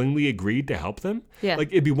he willingly agreed to help them? Yeah. Like,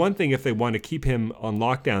 it'd be one thing if they want to keep him on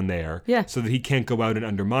lockdown there so that he can't go out and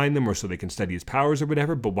undermine them or so they can study his powers or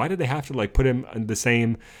whatever. But why did they have to like put him in the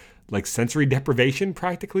same like sensory deprivation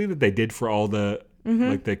practically that they did for all the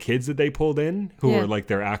like the kids that they pulled in who were like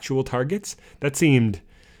their actual targets? That seemed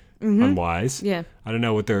unwise. Yeah. I don't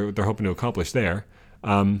know what they're hoping to accomplish there.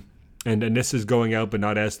 And this is going out, but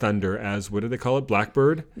not as Thunder, as, what do they call it?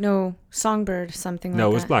 Blackbird? No, Songbird, something like that. No,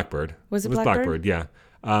 it was Blackbird. Was it Blackbird? Yeah.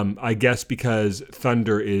 I guess because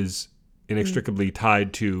Thunder is inextricably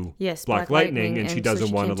tied to Black Lightning, and she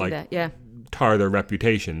doesn't want to like tar their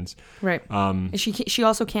reputations. Right. She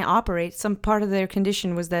also can't operate. Some part of their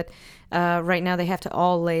condition was that right now they have to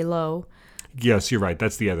all lay low. Yes, you're right.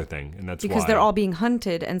 That's the other thing, and that's because they're all being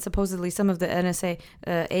hunted, and supposedly some of the NSA,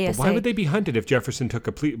 ASA. But why would they be hunted if Jefferson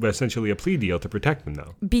took essentially a plea deal to protect them,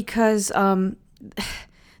 though? Because the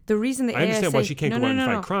reason the ASA... I understand why she can't go out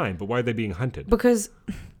and fight crime, but why are they being hunted? Because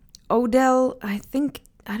Odell, I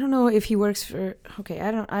don't know if he works for... Okay,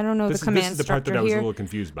 I don't know the command structure here. This is the part that I was a little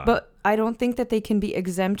confused by. But I don't think that they can be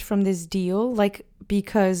exempt from this deal,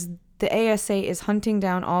 because the ASA is hunting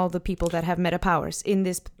down all the people that have meta powers in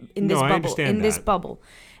this bubble.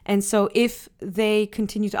 And so if they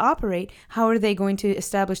continue to operate, how are they going to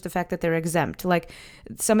establish the fact that they're exempt? Like,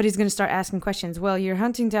 somebody's going to start asking questions. Well, you're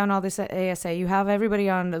hunting down all this ASA. You have everybody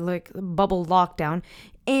on like bubble lockdown,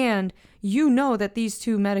 and you know that these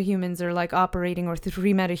two metahumans are like operating, or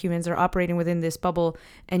three metahumans are operating within this bubble,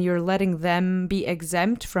 and you're letting them be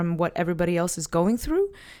exempt from what everybody else is going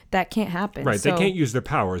through. That can't happen. Right. They can't use their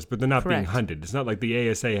powers, but they're not being hunted. It's not like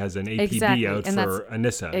the ASA has an APB out for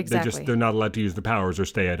Anissa. Exactly. They're not allowed to use the powers or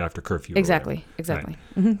stay out after curfew. Exactly.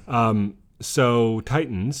 Right. So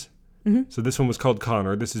Titans, So this one was called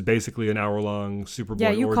Connor. This is basically an hour-long Superboy Yeah,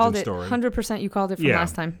 you origin called it story. 100%. You called it from Yeah.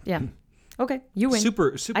 last time. Yeah. Okay, you win.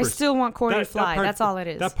 Super. I still want Corey to fly. part- That's all it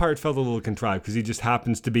is. That part felt a little contrived because he just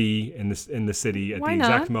happens to be in the city at Why the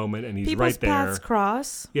exact not? moment, and he's People's right there. paths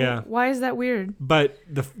cross. Yeah. Why is that weird? But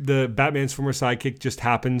the Batman's former sidekick just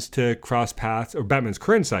happens to cross paths, or Batman's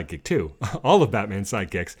current sidekick too. All of Batman's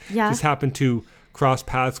sidekicks just happen to cross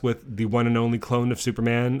paths with the one and only clone of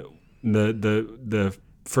Superman. The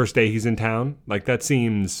first day he's in town, like that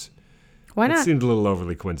seems. Why It not? seemed a little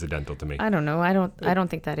overly coincidental to me. I don't know. I don't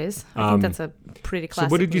think that is. I think that's a pretty So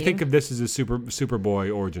classic. what did you meeting. think of this as a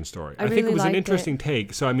Superboy origin story? I think really it was an liked interesting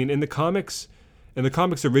take. So I mean, in the comics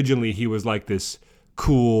originally he was like this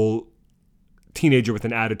cool teenager with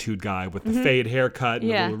an attitude guy with the fade haircut and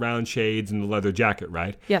the little round shades and the leather jacket,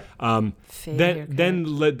 right? Yeah. Fade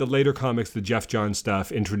haircut. The later comics, the Jeff Johns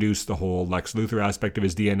stuff, introduced the whole Lex Luthor aspect of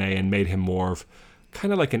his DNA and made him more of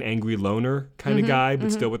kind of like an angry loner kind of guy, but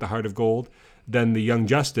still with the heart of gold. Then the Young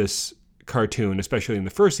Justice cartoon, especially in the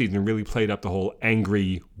first season, really played up the whole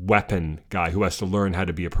angry weapon guy who has to learn how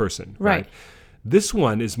to be a person. Right. This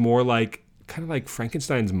one is more like kind of like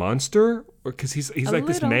Frankenstein's monster, because he's like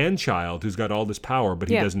this little. man-child who's got all this power, but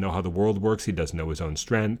he Yeah. doesn't know how the world works. He doesn't know his own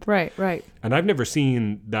strength. Right. Right. And I've never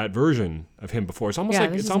seen that version of him before. It's almost Yeah, like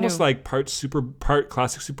this it's is almost new. like part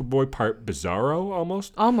classic Superboy, part Bizarro,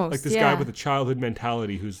 almost. Almost, like this yeah. guy with a childhood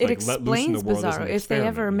mentality who's It like let loose in the explains world as an Bizarro. If they ever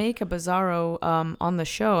experiment. make a Bizarro on the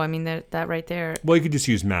show, I mean that right there. Well, you could just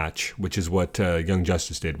use Match, which is what Young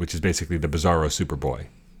Justice did, which is basically the Bizarro Superboy.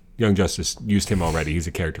 Young Justice used him already. He's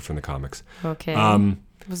a character from the comics. Okay. I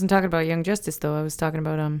wasn't talking about Young Justice though. I was talking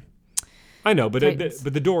about I know, but Titans.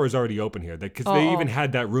 but the door is already open here because they even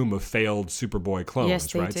had that room of failed Superboy clones,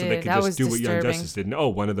 Yes, they right? So they did. could That just was do what Young disturbing. Justice did.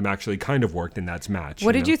 And, one of them actually kind of worked, and that's Match.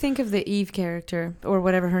 What did you think of the Eve character or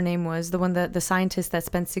whatever her name was? The one that the scientist that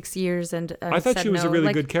spent 6 years and I thought said she was no. a really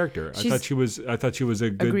Like, good character. I thought she was a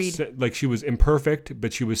good Agreed. like she was imperfect,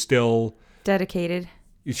 but she was still dedicated.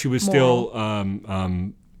 still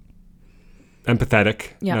empathetic.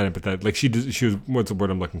 Yeah. Not empathetic. Like she was, what's the word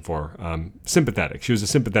I'm looking for? Sympathetic. She was a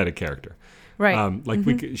sympathetic character. Right.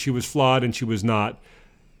 She was flawed, and she was not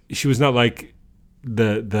like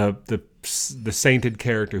the sainted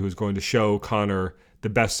character who's going to show Connor the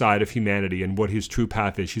best side of humanity and what his true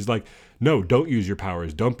path is. She's like, no, don't use your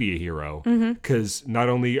powers. Don't be a hero. Because not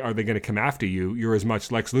only are they going to come after you, you're as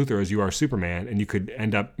much Lex Luthor as you are Superman, and you could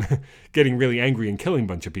end up getting really angry and killing a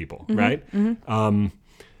bunch of people, right?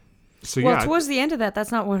 So Well, yeah, towards the end of that,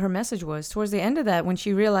 that's not what her message was. Towards the end of that, when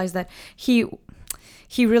she realized that he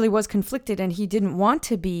really was conflicted and he didn't want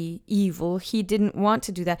to be evil, he didn't want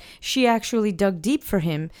to do that, she actually dug deep for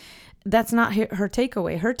him. That's not her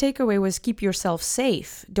takeaway. Her takeaway was keep yourself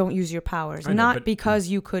safe. Don't use your powers. I know, Not but- because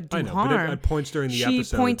you could do I know, harm. but at points during the she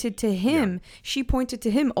episode, pointed to him. She pointed to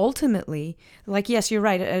him ultimately. Like, yes, you're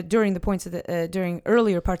right. During the points of the during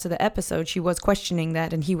earlier parts of the episode, she was questioning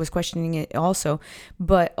that, and he was questioning it also.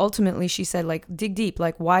 But ultimately, she said, like, dig deep.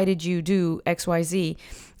 Like, why did you do X, Y, Z?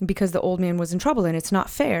 Because the old man was in trouble, and it's not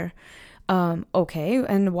fair. Okay,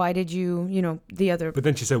 and why did you, the other... But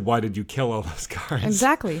then she said, why did you kill all those guards?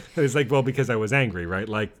 Exactly. It's like, well, because I was angry, right?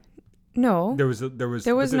 Like, No. there was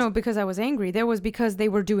no because I was angry. There was because they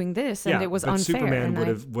were doing this, and it was but unfair. Superman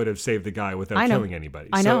and would have saved the guy without I know. killing anybody.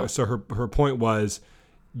 I know. So her point was,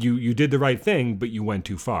 you did the right thing, but you went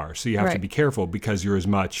too far. So you have to Right. be careful because you're as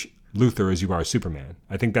much Luthor as you are Superman.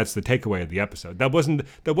 I think that's the takeaway of the episode. That wasn't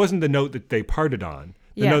the note that they parted on.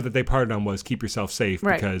 The Yeah. note that they parted on was keep yourself safe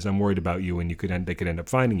Right. because I'm worried about you, and they could end up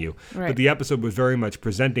finding you. Right. But the episode was very much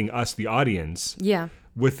presenting us, the audience, Yeah.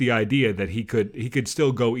 with the idea that he could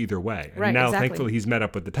still go either way. And Right, now, exactly. thankfully, he's met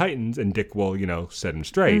up with the Titans, and Dick will, set him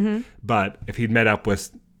straight. Mm-hmm. But if he'd met up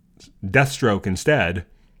with Deathstroke instead,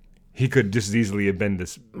 he could just as easily have been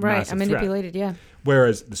this Right. massive I threat. manipulated, yeah.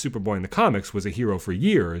 Whereas the Superboy in the comics was a hero for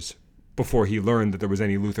years before he learned that there was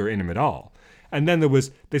any Luthor in him at all. And then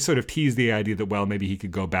they sort of teased the idea that, well, maybe he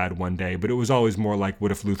could go bad one day, but it was always more like, what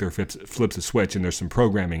if Luthor flips a switch and there's some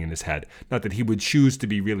programming in his head? Not that he would choose to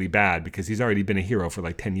be really bad, because he's already been a hero for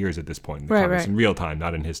like 10 years at this point in the comics, right. in real time,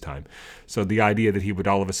 not in his time. So the idea that he would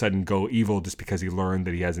all of a sudden go evil just because he learned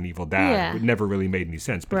that he has an evil dad Yeah. would never really made any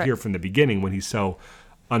sense. But Right. here from the beginning, when he's so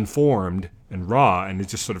unformed and raw and is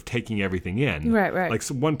just sort of taking everything in. Right. Like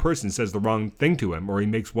one person says the wrong thing to him, or he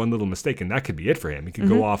makes one little mistake, and that could be it for him. He could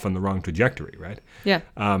Mm-hmm. go off on the wrong trajectory, right? Yeah.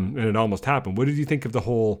 And it almost happened. What did you think of the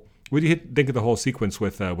whole? What do you think of the whole sequence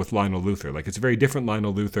with Lionel Luthor? Like, it's a very different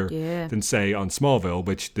Lionel Luthor Yeah. than, say, on Smallville,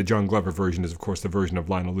 which the John Glover version is, of course, the version of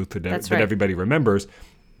Lionel Luthor that That's right. everybody remembers.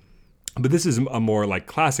 But this is a more like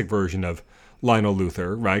classic version of Lionel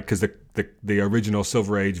Luthor, right? Because the original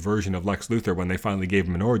Silver Age version of Lex Luthor, when they finally gave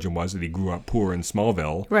him an origin, was that he grew up poor in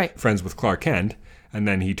Smallville, right, friends with Clark Kent, and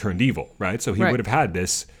then he turned evil, right? So he would have had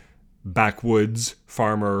this backwoods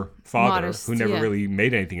farmer father Modest, who never yeah. really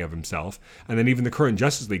made anything of himself. And then even the current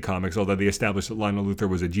Justice League comics, although they established that Lionel Luthor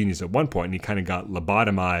was a genius at one point, and he kind of got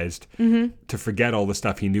lobotomized to forget all the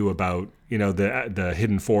stuff he knew about, the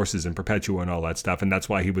hidden forces and Perpetua and all that stuff. And that's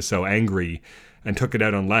why he was so angry and took it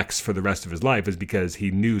out on Lex for the rest of his life, is because he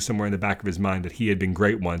knew somewhere in the back of his mind that he had been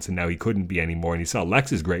great once and now he couldn't be anymore. And he saw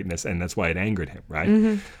Lex's greatness, and that's why it angered him,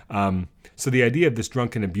 right? So the idea of this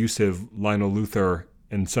drunken, abusive Lionel Luthor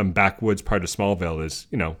in some backwoods part of Smallville is,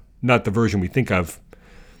 not the version we think of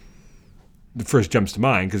that first jumps to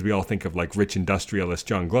mind, because we all think of like rich industrialist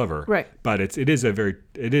John Glover. Right. But it is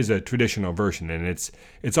a traditional version, and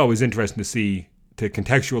it's always interesting to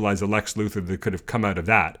contextualize a Lex Luthor that could have come out of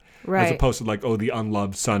that. Right. As opposed to like, the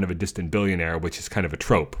unloved son of a distant billionaire, which is kind of a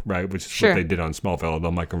trope, right? Which is Sure. what they did on Smallville,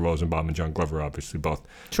 although Michael Rosenbaum and John Glover obviously both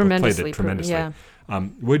tremendously, played it tremendously. yeah.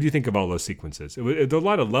 What do you think of all those sequences? There are a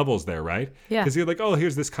lot of levels there, right? Yeah. Because you're like,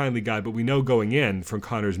 here's this kindly guy, but we know going in from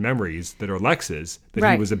Connor's memories that are Lex's that he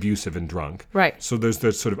Right. was abusive and drunk. Right. So there's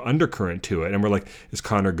sort of undercurrent to it, and we're like, is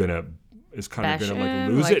Connor gonna Bash like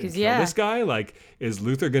him, lose like it and he's- kill this guy? Like, is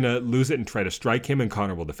Luthor gonna lose it and try to strike him, and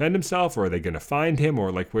Connor will defend himself, or are they gonna find him,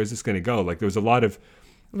 or like where's this gonna go? Like there was a lot of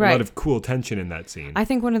cool tension in that scene. I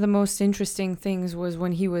think one of the most interesting things was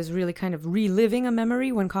when he was really kind of reliving a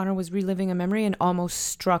memory, when Connor was reliving a memory and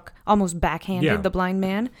almost backhanded the blind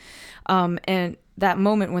man. And that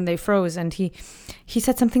moment when they froze, and he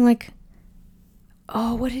said something like,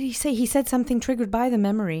 what did he say? He said something triggered by the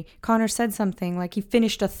memory. Connor said something like he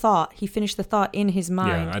finished a thought. He finished the thought in his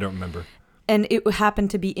mind. Yeah, I don't remember. And it happened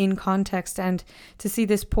to be in context, and to see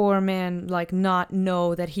this poor man like not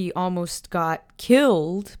know that he almost got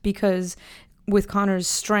killed, because with Connor's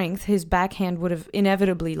strength, his backhand would have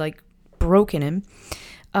inevitably like broken him.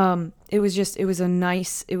 It was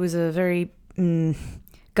a very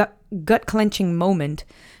gut clenching moment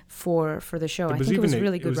for the show. I think it was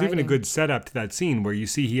really good. It was even a good setup to that scene where you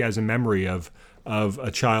see he has a memory of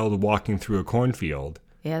a child walking through a cornfield.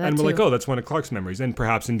 Yeah, that and we're too. like, that's one of Clark's memories, and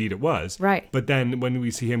perhaps indeed it was. Right. But then when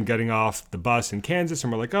we see him getting off the bus in Kansas,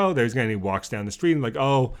 and we're like, there's going to, he walks down the street, and like,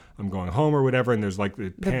 I'm going home or whatever, and there's like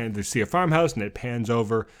they see a farmhouse, and it pans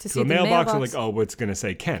over to a mailbox, and like, what's going to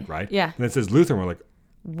say Kent, right? Yeah. And it says Luthor, and we're like,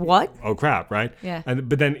 what? Oh crap, right? Yeah.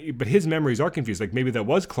 But his memories are confused. Like maybe that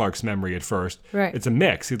was Clark's memory at first. Right. It's a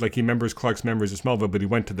mix. He remembers Clark's memories of Smallville, but he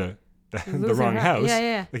went to the wrong house.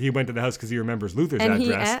 Yeah. Like he went to the house because he remembers Luthor's And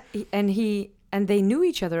address. And they knew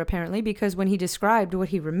each other apparently, because when he described what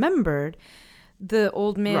he remembered, the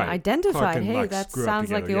old man Clark identified, and hey, Lex that grew up sounds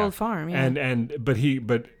like together, the old farm. Yeah.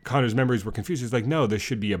 But Connor's memories were confused. He's like, no, there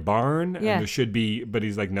should be a barn, and there should be. But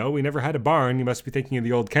he's like, no, we never had a barn. You must be thinking of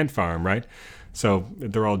the old Kent farm, right? So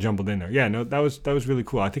they're all jumbled in there. Yeah, no, that was really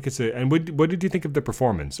cool. I think it's a. And what did you think of the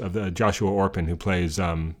performance of the Joshua Orpin who plays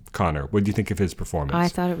Connor? What did you think of his performance? I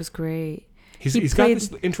thought it was great. He's got this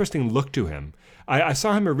interesting look to him. I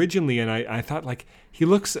saw him originally, and I thought like he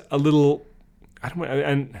looks a little. I don't,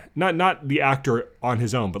 and not the actor on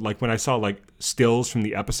his own, but like when I saw like stills from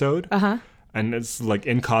the episode, and it's like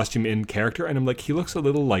in costume, in character, and I'm like, he looks a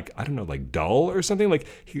little like, I don't know, like dull or something. Like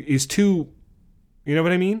he's too, you know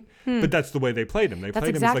what I mean? But that's the way they played him. They played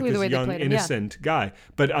exactly him the as way like they this young, played him, innocent guy.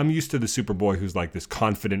 But I'm used to the Superboy who's like this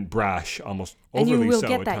confident, brash, almost And overly you will so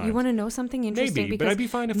get at that. times. You want to know something interesting? Maybe, but I'd be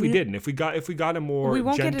fine if we didn't. If we got a more We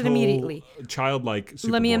won't gentle, get it immediately. childlike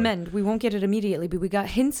Superboy. Let me amend. We won't get it immediately, but we got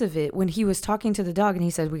hints of it when he was talking to the dog and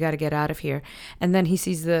he said, we got to get out of here. And then he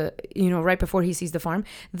sees right before he sees the farm,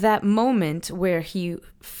 that moment where he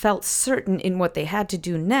felt certain in what they had to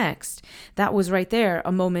do next, that was right there,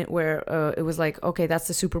 a moment where it was like, okay, that's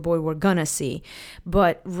the Superboy we're gonna see.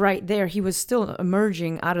 But right there, he was still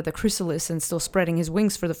emerging out of the chrysalis and still spreading his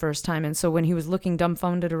wings for the first time. And so when he was looking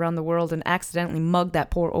dumbfounded around the world and accidentally mugged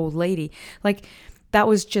that poor old lady, like, that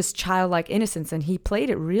was just childlike innocence, and he played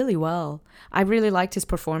it really well. I really liked his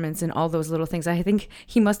performance in all those little things. I think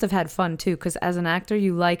he must have had fun too, because as an actor,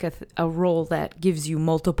 you like a role that gives you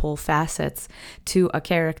multiple facets to a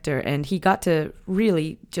character, and he got to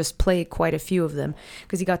really just play quite a few of them,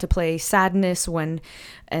 because he got to play sadness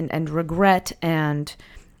and regret and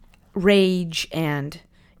rage and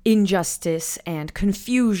injustice and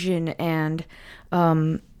confusion and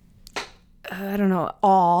I don't know,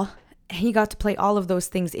 awe. He got to play all of those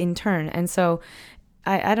things in turn. And so,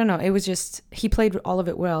 I don't know, it was just, he played all of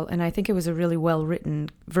it well. And I think it was a really well-written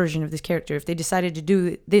version of this character. If they decided to do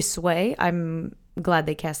it this way, I'm glad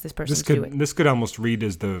they cast this person to do it. This could almost read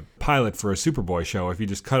as the pilot for a Superboy show if you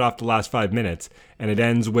just cut off the last 5 minutes and it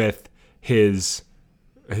ends with his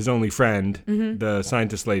only friend, the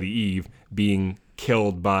scientist lady Eve, being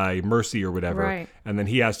killed by Mercy or whatever, Right. and then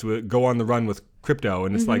he has to go on the run with Krypto,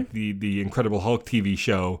 and it's like the Incredible Hulk TV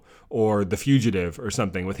show or The Fugitive or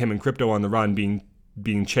something, with him and Krypto on the run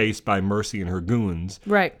being chased by Mercy and her goons,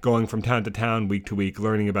 Right. going from town to town, week to week,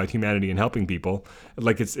 learning about humanity and helping people.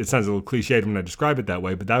 Like it sounds a little cliched when I describe it that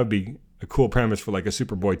way, but that would be a cool premise for like a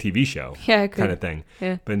Superboy TV show, Yeah, it could. kind of thing.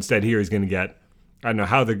 Yeah. But instead, here he's going to get. I don't know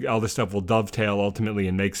how all this stuff will dovetail ultimately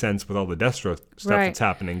and make sense with all the Deathstroke stuff Right. that's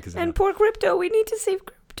happening. And poor Krypto, we need to save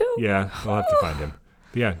Krypto. Yeah, I'll have to find him.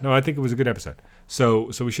 But yeah, no, I think it was a good episode.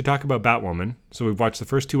 So we should talk about Batwoman. So we've watched the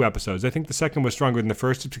first 2 episodes. I think the second was stronger than the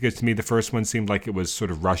first because to me the first one seemed like it was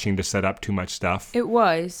sort of rushing to set up too much stuff. It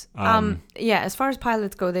was. Yeah, as far as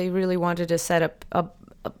pilots go, they really wanted to set up a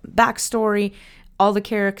backstory, all the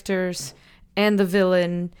characters, and the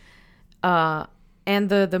villain, and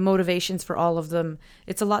the motivations for all of them.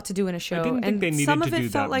 It's a lot to do in a show. I didn't think and they needed some to of do it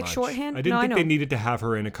that felt like much. shorthand. I didn't No, think I they know. needed to have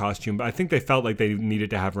her in a costume, but I think they felt like they needed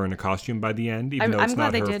to have her in a costume by the end, even though I'm it's glad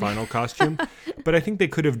not they her did. final costume. But I think they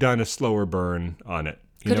could have done a slower burn on it.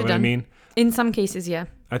 You Could know have what I done. mean? In some cases, yeah.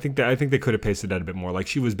 I think they could have paced it out a bit more. Like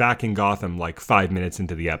she was back in Gotham like 5 minutes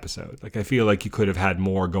into the episode. Like I feel like you could have had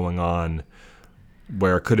more going on,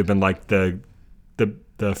 where it could have been like the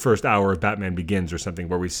first hour of Batman Begins or something,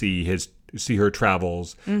 where we see her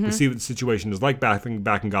travels, we see what the situation is like back in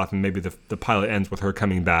Gotham. Maybe the pilot ends with her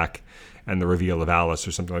coming back and the reveal of Alice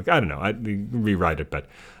or something like that. I don't know. I rewrite it, but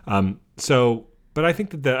But I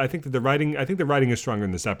think that the writing is stronger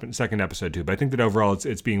in the second episode too. But I think that overall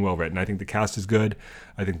it's being well written. I think the cast is good.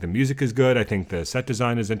 I think the music is good. I think the set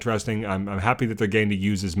design is interesting. I'm happy that they're getting to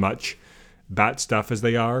use as much Bat stuff as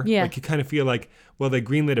they are. Yeah. Like you kind of feel like, well, they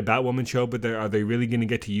greenlit a Batwoman show, but are they really going to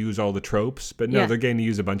get to use all the tropes? But no, Yeah. they're getting to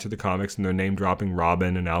use a bunch of the comics, and they're name dropping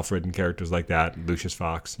Robin and Alfred and characters like that, Lucius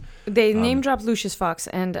Fox. They name dropped Lucius Fox,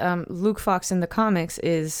 and Luke Fox in the comics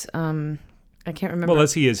is I can't remember. Well,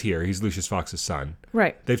 as he is here, he's Lucius Fox's son.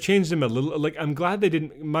 Right. They've changed him a little. Like I'm glad they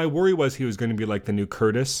didn't. My worry was he was going to be like the new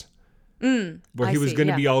Curtis. Where I he was see, going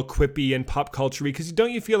to yeah. be all quippy and pop culture-y. Because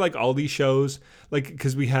don't you feel like all these shows, like,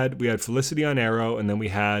 because we had Felicity on Arrow, and then we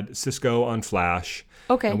had Cisco on Flash,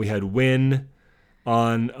 Okay. and we had Wynn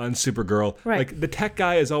on Supergirl. Right. Like the tech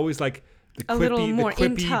guy is always like the A little more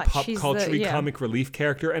in quippy touch. pop He's the- culture-y yeah. comic relief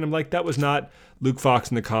character, and I'm like, that was not Luke Fox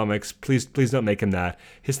in the comics. Please don't make him that.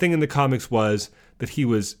 His thing in the comics was that he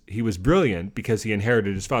was brilliant because he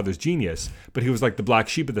inherited his father's genius, but he was like the black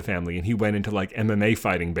sheep of the family, and he went into like MMA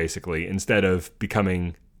fighting basically instead of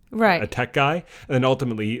becoming Right. a tech guy. And then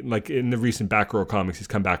ultimately, like in the recent Batgirl comics, he's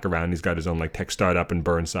come back around. He's got his own like tech startup and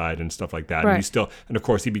Burnside and stuff like that. Right. And he's still, and of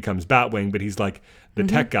course he becomes Batwing, but he's like the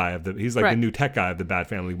tech guy he's like Right. the new tech guy of the Bat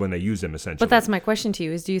family when they use him essentially. But that's my question to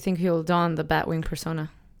you: is do you think he'll don the Batwing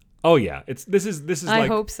persona? Oh yeah, this is I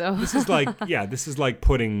like, hope so. this is like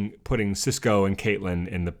putting Cisco and Caitlin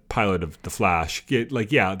in the pilot of The Flash. They're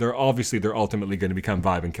ultimately going to become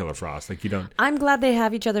Vibe and Killer Frost. Like you don't. I'm glad they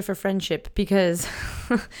have each other for friendship because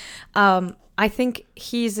I think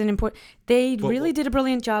he's an important. They really did a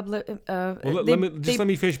brilliant job. Let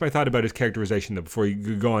me finish my thought about his characterization though before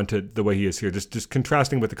you go on to the way he is here. Just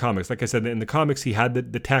contrasting with the comics. Like I said, in the comics he had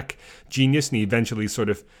the tech genius, and he eventually sort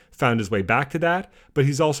of found his way back to that. But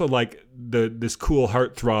he's also like this cool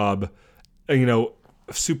heartthrob,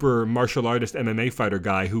 super martial artist MMA fighter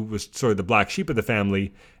guy who was sort of the black sheep of the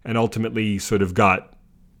family, and ultimately sort of got.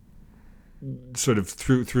 Sort of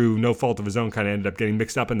through no fault of his own, kind of ended up getting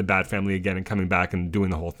mixed up in the Bat family again and coming back and doing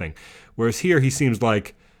the whole thing. Whereas here, he seems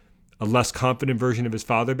like a less confident version of his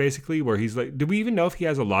father, basically. Where he's like, do we even know if he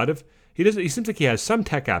has a lot of? He doesn't. He seems like he has some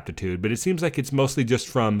tech aptitude, but it seems like it's mostly just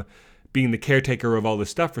from being the caretaker of all this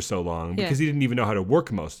stuff for so long because he didn't even know how to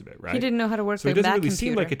work most of it. Right? He didn't know how to work So he the doesn't Bat really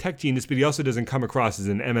seem computer. like a tech genius, but he also doesn't come across as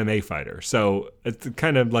an MMA fighter. So it's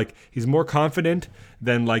kind of like he's more confident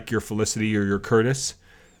than like your Felicity or your Curtis.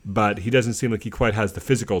 But he doesn't seem like he quite has the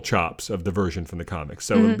physical chops of the version from the comics.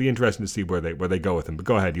 So it'll be interesting to see where they go with him. But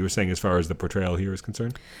go ahead. You were saying as far as the portrayal here is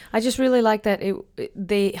concerned? I just really like that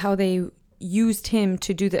how they used him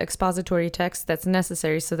to do the expository text that's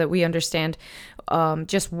necessary so that we understand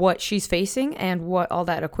just what she's facing and what all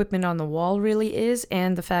that equipment on the wall really is,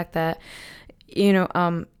 and the fact that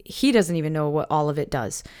he doesn't even know what all of it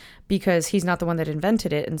does because he's not the one that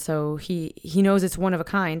invented it, and so he knows it's one of a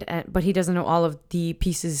kind, but he doesn't know all of the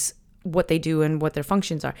pieces, what they do and what their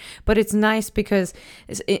functions are. But it's nice because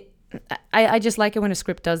I just like it when a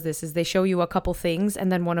script does this, is they show you a couple things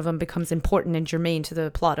and then one of them becomes important and germane to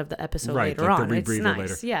the plot of the episode later like on. The It's rebreather nice.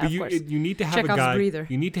 later. Yeah, but of course. You need to have Chekhov's a guy. breather.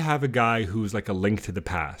 You need to have a guy who's like a link to the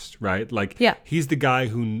past, right? Like Yeah. he's the guy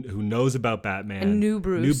who knows about Batman. And knew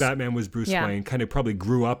Bruce. Knew Batman was Bruce Yeah. Wayne. Kind of probably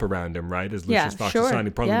grew up around him, right? As Yeah, Lucius Fox's sure. son,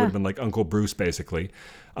 he probably Yeah. would have been like Uncle Bruce, basically.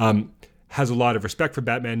 Has a lot of respect for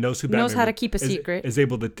Batman, knows who Batman Knows how to keep a secret. is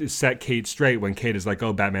able to set Kate straight when Kate is like,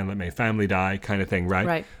 oh, Batman let my family die, kind of thing, right?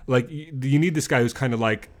 Right. Like, you need this guy who's kind of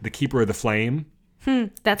like the keeper of the flame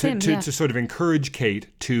That's him, yeah. to sort of encourage Kate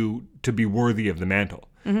to be worthy of the mantle.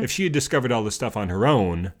 Mm-hmm. If she had discovered all this stuff on her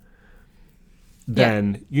own,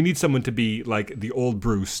 then you need someone to be like the old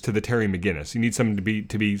Bruce to the Terry McGinnis. You need someone to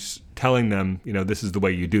be telling them, this is the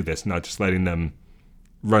way you do this, not just letting them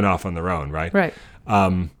run off on their own, right? Right.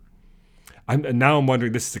 I'm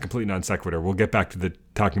wondering, this is a complete non sequitur. We'll get back to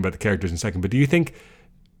talking about the characters in a second. But do you think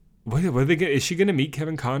is she going to meet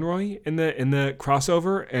Kevin Conroy in the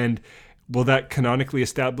crossover? And will that canonically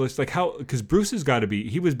establish because Bruce has got to be,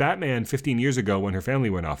 he was Batman 15 years ago when her family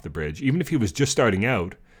went off the bridge. Even if he was just starting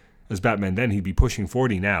out as Batman then, he'd be pushing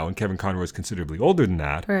 40 now, and Kevin Conroy is considerably older than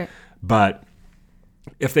that. Right. But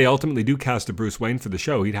if they ultimately do cast a Bruce Wayne for the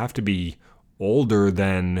show, he'd have to be older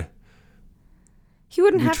than He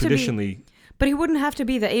wouldn't we have traditionally. to be, but he wouldn't have to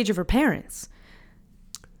be the age of her parents.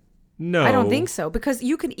 No, I don't think so, because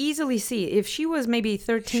you can easily see if she was maybe Should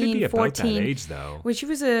 13, be about 14. that age, though. When she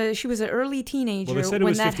was an early teenager Well, they said it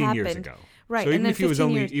when was that 15 happened. years ago. Right. So and even then if he was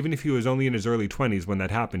 15 years. even if he was only in his early 20s when that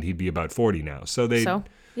happened, he'd be about 40 now. So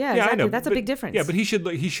Yeah, exactly. I know, That's a big difference. Yeah, but he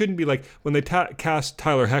shouldn't be like when they cast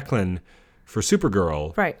Tyler Hoechlin for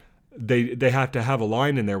Supergirl. Right. They had to have a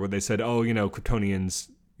line in there where they said, "Oh, Kryptonians,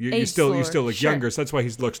 you Age still slur, look sure. younger." So that's why he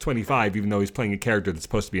looks 25, even though he's playing a character that's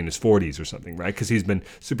supposed to be in his 40s or something, right? Because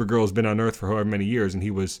Supergirl's been on Earth for however many years, and he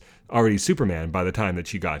was already Superman by the time that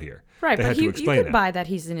she got here. Right, They but had to you explain could buy that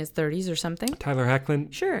he's in his 30s or something. Tyler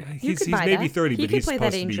Hoechlin, Sure, you he's could buy maybe that. 30, He but could he's play that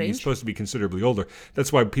supposed to age be range. he's supposed to be considerably older.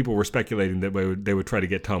 That's why people were speculating that they would try to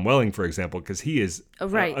get Tom Welling, for example, because he is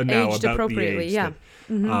Right, now aged about appropriately, the age yeah.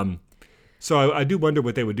 that, so I do wonder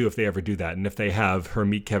what they would do if they ever do that, and if they have her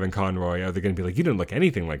meet Kevin Conroy, are they going to be like, you don't look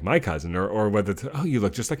anything like my cousin, or whether you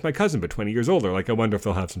look just like my cousin but 20 years older? Like, I wonder if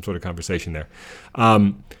they'll have some sort of conversation there.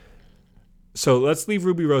 So let's leave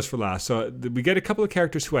Ruby Rose for last. So we get a couple of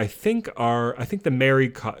characters who I think the Mary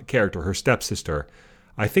character, her stepsister,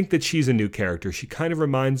 I think that she's a new character. She kind of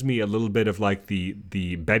reminds me a little bit of like the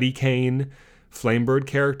Betty Kane Flamebird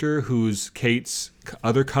character, who's Kate's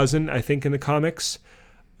other cousin, I think, in the comics.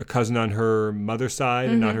 A cousin on her mother's side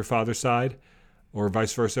and not her father's side, or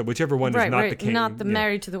vice versa, whichever one is not the Kane. Not the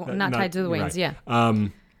married to the not tied to the Waynes, right. yeah. I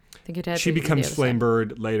think it had She to be becomes the other side.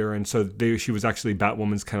 Flamebird later, and so she was actually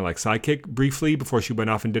Batwoman's kind of like sidekick briefly before she went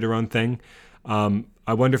off and did her own thing.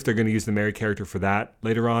 I wonder if they're going to use the Mary character for that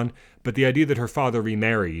later on. But the idea that her father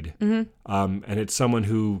remarried, and it's someone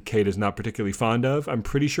who Kate is not particularly fond of, I'm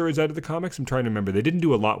pretty sure is out of the comics. I'm trying to remember. They didn't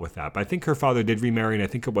do a lot with that, but I think her father did remarry, and I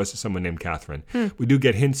think it was to someone named Catherine. We do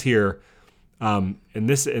get hints here in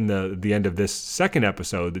the end of this second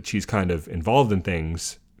episode that she's kind of involved in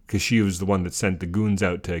things because she was the one that sent the goons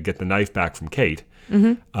out to get the knife back from Kate.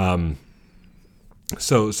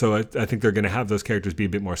 So I think they're going to have those characters be a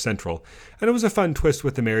bit more central. And it was a fun twist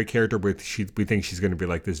with the Mary character where we think she's going to be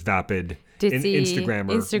like this vapid Ditzy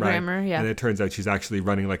Instagrammer, right? yeah. And it turns out she's actually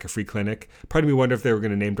running like a free clinic. Part of me wonder if they were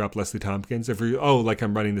going to name drop Leslie Tompkins. Like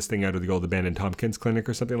I'm running this thing out of the old abandoned Tompkins clinic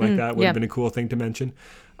or something like that. Would have been a cool thing to mention.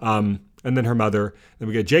 And then her mother. Then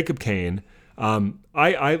we get Jacob Kane. I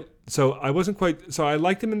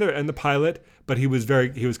liked him in the pilot, but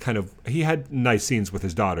he had nice scenes with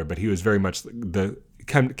his daughter, but he was very much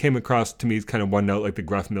came across to me as kind of one note like the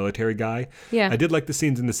gruff military guy. Yeah. I did like the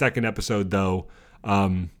scenes in the second episode though,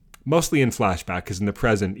 mostly in flashback, because in the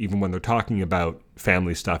present, even when they're talking about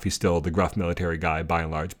family stuff, he's still the gruff military guy by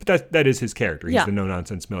and large. But that is his character. He's the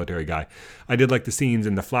no-nonsense military guy. I did like the scenes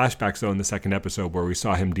in the flashbacks, though, in the second episode where we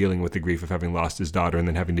saw him dealing with the grief of having lost his daughter and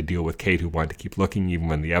then having to deal with Kate, who wanted to keep looking even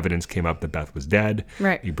when the evidence came up that Beth was dead.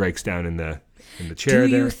 Right. He breaks down in the chair there.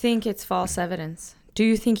 Do you think it's false evidence? Do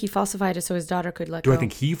you think he falsified it so his daughter could let go? Do I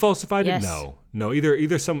think he falsified Yes. it? No. No,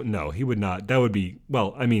 he would not. That would be,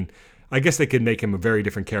 well, I mean, I guess they could make him a very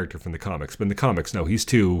different character from the comics, but in the comics, no, he's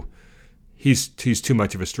too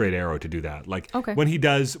much of a straight arrow to do that. Like Okay. when he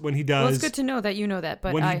does, Well, it's good to know that you know that,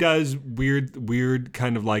 but when he does weird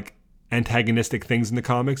kind of like antagonistic things in the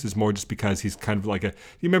comics. It's more just because he's kind of like you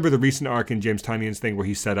remember the recent arc in James Tynion's thing where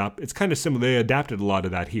he set up, it's kind of similar. They adapted a lot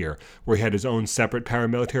of that here, where he had his own separate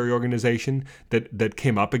paramilitary organization that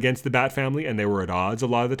came up against the Bat family, and they were at odds a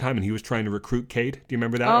lot of the time, and he was trying to recruit Kate. Do you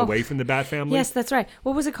remember that? Away from the Bat family? Yes, that's right.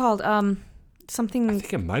 What was it called? Something. I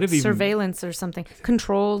think it might have even surveillance or something.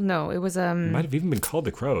 Control? No, it was It might have even been called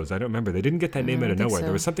the Crows. I don't remember. They didn't get that name out of nowhere. So.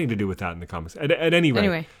 There was something to do with that in the comics. At any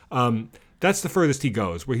rate, that's the furthest he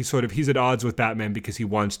goes, where he's at odds with Batman because he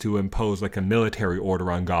wants to impose like a military order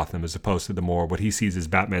on Gotham, as opposed to the more what he sees as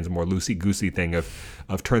Batman's more loosey-goosey thing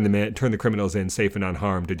of turn the criminals in safe and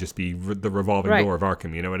unharmed to just be the revolving door of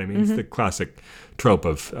Arkham. You know what I mean? It's the classic trope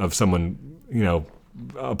of someone,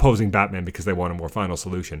 opposing Batman because they want a more final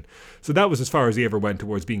solution. So that was as far as he ever went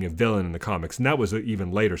towards being a villain in the comics, and that was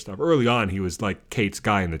even later stuff. Early on, he was like Kate's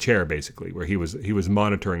guy in the chair, basically, where he was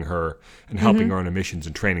monitoring her and helping her on her missions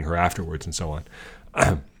and training her afterwards and so on.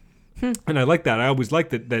 And I like that. I always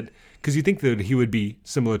liked that because you think that he would be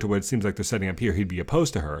similar to what it seems like they're setting up here. He'd be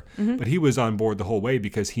opposed to her, but he was on board the whole way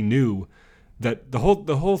because he knew that the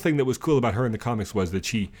whole thing that was cool about her in the comics was that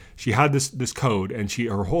she had this code, and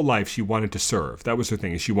her whole life she wanted to serve. That was her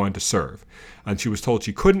thing, is she wanted to serve. And she was told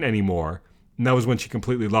she couldn't anymore, and that was when she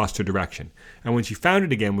completely lost her direction. And when she found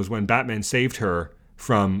it again was when Batman saved her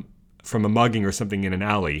from a mugging or something in an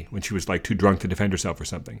alley when she was like too drunk to defend herself or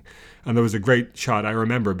something. And there was a great shot I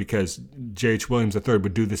remember because J.H. Williams III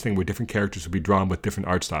would do this thing where different characters would be drawn with different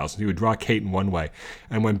art styles. And he would draw Kate in one way.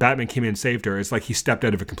 And when Batman came in and saved her, it's like he stepped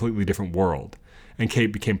out of a completely different world. And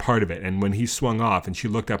Kate became part of it. And when he swung off and she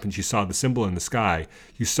looked up and she saw the symbol in the sky,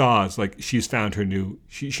 you saw it's like she's found her new...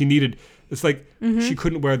 She needed... It's like she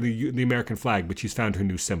couldn't wear the American flag, but she's found her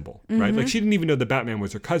new symbol, right? Like she didn't even know that Batman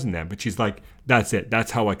was her cousin then, but she's like, that's it.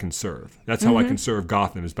 That's how I can serve. That's how I can serve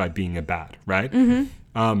Gotham, is by being a bat, right? And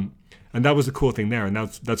that was the cool thing there, and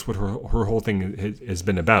that's what her whole thing has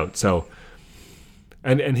been about. So,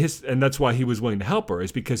 and that's why he was willing to help her,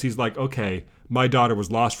 is because he's like, okay, my daughter was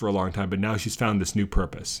lost for a long time, but now she's found this new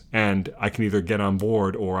purpose, and I can either get on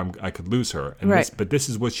board or I could lose her. And but this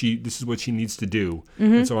is what she needs to do,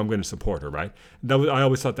 and so I'm going to support her, right? I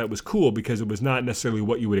always thought that was cool because it was not necessarily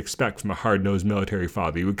what you would expect from a hard-nosed military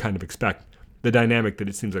father. You would kind of expect the dynamic that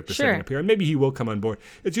it seems like they're setting up here, and maybe he will come on board.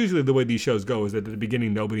 It's usually the way these shows go, is that at the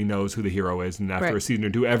beginning nobody knows who the hero is, and after a season or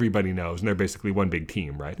two everybody knows, and they're basically one big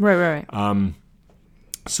team, right? Right.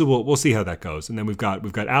 So we'll see how that goes, and then we've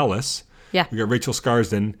got Alice. Yeah. We got Rachel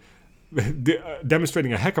Scarsden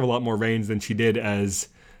demonstrating a heck of a lot more range than she did as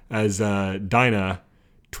Dinah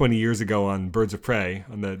 20 years ago on Birds of Prey,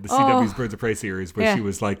 on the CW's Birds of Prey series, where she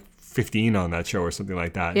was like 15 on that show or something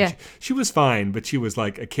like that. Yeah. She was fine, but she was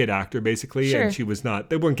like a kid actor basically, and she was not.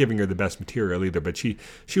 They weren't giving her the best material either, but she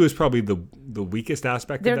was probably the weakest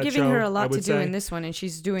aspect of that show. They're giving her a lot to do in this one, and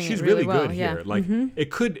she's doing it really really well. good here. Like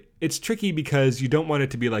it's tricky because you don't want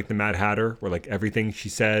it to be like the Mad Hatter, where like everything she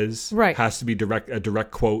says has to be a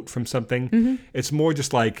direct quote from something. It's more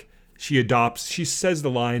just like she says the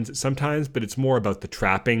lines sometimes, but it's more about the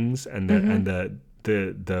trappings and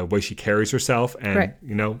the way she carries herself, and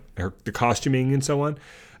the costuming and so on.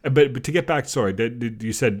 But to get back, sorry,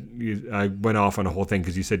 you said I went off on a whole thing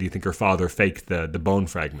because you said you think her father faked the bone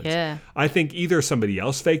fragments. Yeah, I think either somebody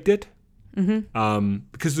else faked it,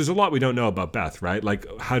 because there's a lot we don't know about Beth, right? Like,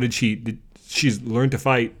 how did she's learned to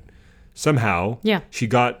fight somehow? Yeah, she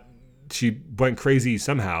went crazy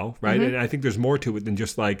somehow, right? And I think there's more to it than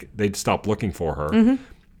just like they'd stop looking for her.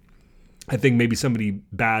 I think maybe somebody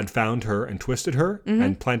bad found her and twisted her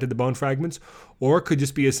and planted the bone fragments, or it could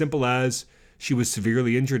just be as simple as she was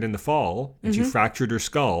severely injured in the fall and she fractured her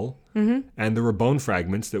skull, and there were bone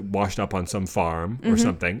fragments that washed up on some farm or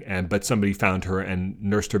something, but somebody found her and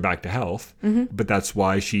nursed her back to health. But that's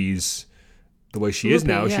why she's the way she is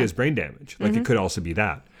now. She has brain damage. Like it could also be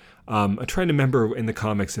that. I'm trying to remember in the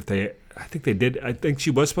comics if I think they did. I think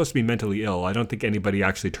she was supposed to be mentally ill. I don't think anybody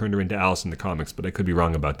actually turned her into Alice in the comics, but I could be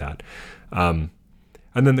wrong about that. And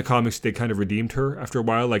then the comics, they kind of redeemed her after a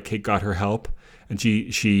while. Like Kate got her help, and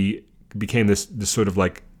she became this sort of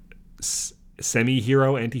like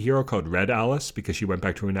semi-hero, anti-hero called Red Alice, because she went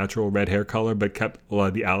back to her natural red hair color, but kept a lot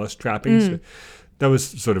of the Alice trappings. So that was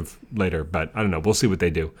sort of later, but I don't know. We'll see what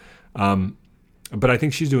they do. But I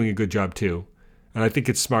think she's doing a good job too. And I think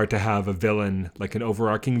it's smart to have a villain, like an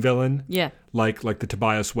overarching villain. Yeah. Like the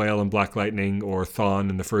Tobias Whale in Black Lightning, or Thawne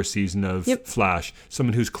in the first season of Flash.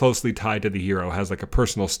 Someone who's closely tied to the hero, has like a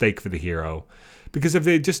personal stake for the hero. Because if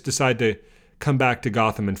they just decide to come back to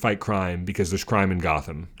Gotham and fight crime because there's crime in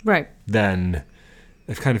Gotham, right, then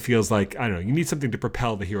it kind of feels like, I don't know, you need something to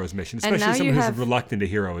propel the hero's mission, especially someone who's as reluctant a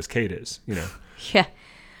hero as Kate is, you know. Yeah.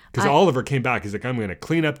 Because Oliver came back. He's like, I'm going to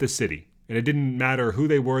clean up this city. And it didn't matter who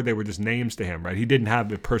they were just names to him, right? He didn't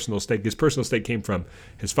have a personal stake. His personal stake came from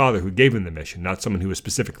his father who gave him the mission, not someone who was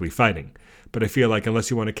specifically fighting. But I feel like unless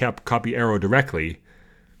you want to copy Arrow directly,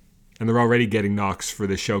 and they're already getting knocks for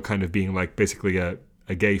this show kind of being like basically a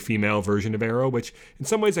gay female version of Arrow, which in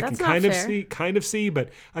some ways I can kind of see, but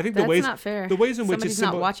I think the ways in which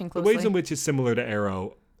it's similar to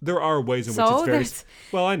Arrow. There are ways in which it's very...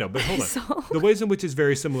 Well, I know, but hold on. The ways in which it's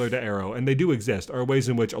very similar to Arrow, and they do exist, are ways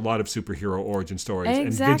in which a lot of superhero origin stories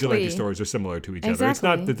and vigilante stories are similar to each other. It's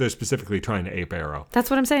not that they're specifically trying to ape Arrow. That's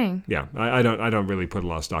what I'm saying. Yeah, I don't really put a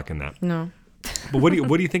lot of stock in that. No. But what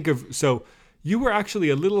do you think of... So you were actually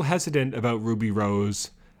a little hesitant about Ruby Rose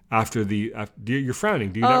after you're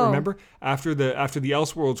frowning. Do you not remember? After the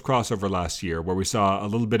Elseworlds crossover last year, where we saw a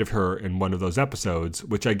little bit of her in one of those episodes,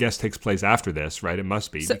 which I guess takes place after this, right? It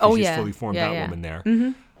must be, because she's fully formed Batwoman there.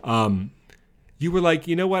 Mm-hmm. You were like,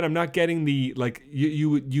 you know what? I'm not getting the, like,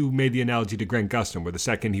 you made the analogy to Grant Gustin, where the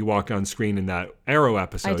second he walked on screen in that Arrow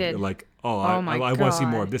episode, you're like, I want to see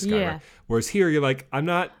more of this guy. Yeah. Right? Whereas here, you're like, I'm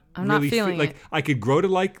not really feeling like it. I could grow to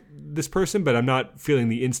like this person, but I'm not feeling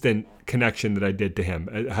the instant connection that I did to him.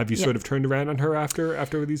 Have you sort of turned around on her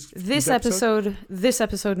after these episodes? This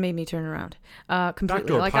episode made me turn around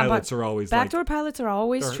completely. Backdoor pilots are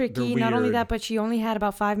always tricky. Not only that, but she only had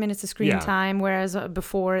about 5 minutes of screen time, whereas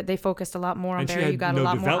before they focused a lot more on Barry. You got a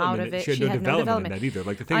lot more out of it. She had no development in that either.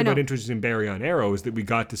 Like the thing about introducing Barry on Arrow is that we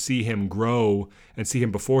got to see him grow and see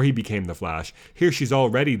him before he became the Flash. Here she's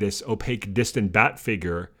already this opaque, distant bat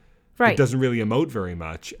figure. Right. It doesn't really emote very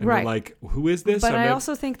much. And we're like, who is this? But I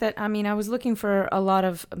also think that, I was looking for a lot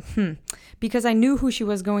of, because I knew who she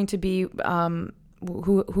was going to be,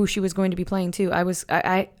 who she was going to be playing too.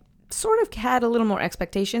 I sort of had a little more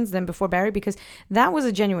expectations than before Barry, because that was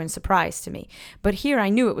a genuine surprise to me. But here I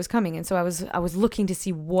knew it was coming, and so I was looking to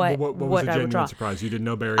see what was a I would genuine draw. Surprise? You didn't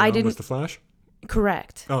know Barry Allen was the Flash?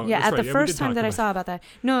 Correct. Oh, yeah, at right. the first time that I saw about that.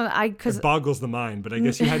 No, it boggles the mind, but I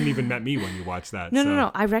guess you hadn't even met me when you watched that. No.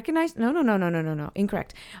 I recognized. No.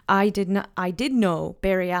 Incorrect. I did not. I did know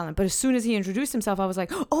Barry Allen, but as soon as he introduced himself, I was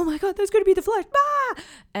like, "Oh my God, that's going to be the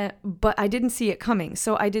Flash!" But I didn't see it coming,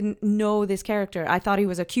 so I didn't know this character. I thought he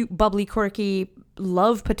was a cute, bubbly, quirky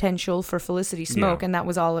love potential for Felicity Smoke, and that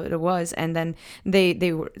was all it was. And then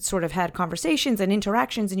they were sort of had conversations and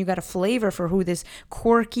interactions, and you got a flavor for who this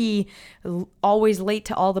quirky, always late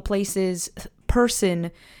to all the places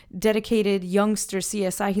person, dedicated youngster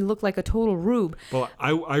CSI. He looked like a total rube. Well,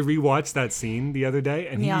 I rewatched that scene the other day,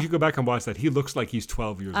 and you should go back and watch that. He looks like he's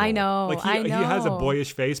 12 years old. I know. He has a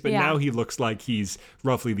boyish face, but now he looks like he's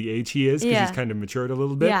roughly the age he is, because he's kind of matured a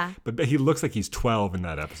little bit. Yeah. But he looks like he's 12 in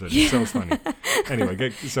that episode. It's so funny.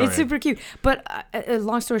 Anyway, sorry. It's super cute. But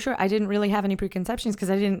long story short, I didn't really have any preconceptions because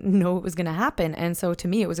I didn't know it was going to happen. And so to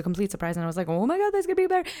me, it was a complete surprise. And I was like, oh my God, that's going to be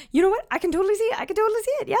better. You know what? I can totally see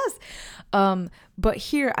it. Yes. But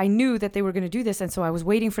here I knew that they were going to do this. And so I was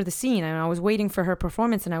waiting for the scene, and I was waiting for her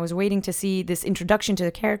performance, and I was waiting to see this introduction to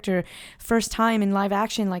the character first time in live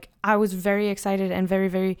action. Like, I was very excited and very,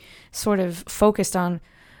 very sort of focused on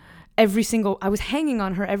I was hanging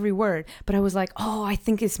on her every word, but I was like, oh, I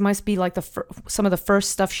think this must be like some of the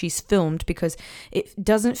first stuff she's filmed, because it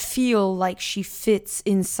doesn't feel like she fits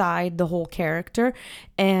inside the whole character.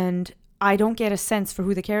 And I don't get a sense for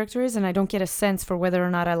who the character is, and I don't get a sense for whether or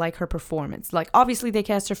not I like her performance. Like, obviously they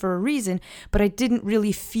cast her for a reason, but I didn't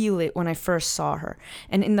really feel it when I first saw her.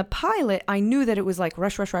 And in the pilot, I knew that it was like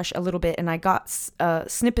rush a little bit, and I got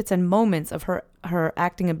snippets and moments of her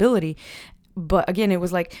acting ability. But again, it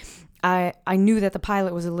was like, I knew that the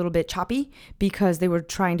pilot was a little bit choppy because they were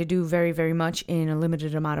trying to do very, very much in a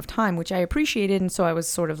limited amount of time, which I appreciated. And so I was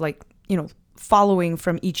sort of like, following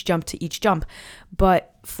from each jump to each jump.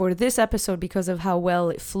 But for this episode, because of how well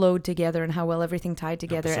it flowed together and how well everything tied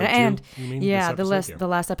together, the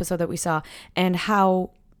last episode that we saw, and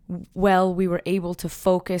how well we were able to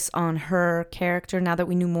focus on her character now that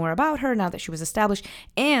we knew more about her, now that she was established,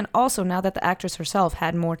 and also now that the actress herself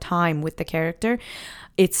had more time with the character,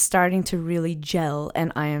 it's starting to really gel,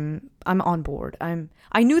 and I'm on board.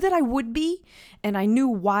 I knew that I would be, and I knew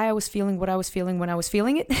why I was feeling what I was feeling when I was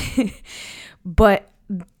feeling it. But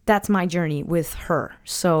that's my journey with her.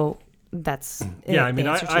 So that's yeah. I mean,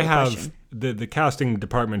 I have the casting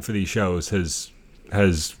department for these shows is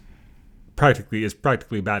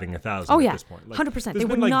practically batting 1,000 at this point. 100%. They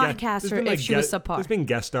would not cast her if she was subpar. There's been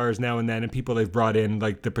guest stars now and then, and people they've brought in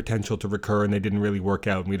like the potential to recur, and they didn't really work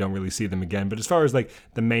out, and we don't really see them again. But as far as like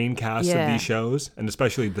the main cast of these shows, and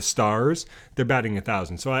especially the stars, they're batting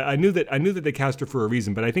 1,000. So I knew that they cast her for a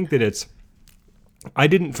reason. But I think that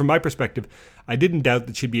from my perspective, I didn't doubt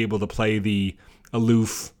that she'd be able to play the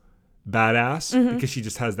aloof, badass because she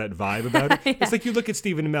just has that vibe about her. Yeah. It's like you look at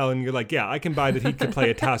Stephen Amell and you're like, yeah, I can buy that he could play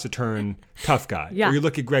a taciturn tough guy. Yeah. Or you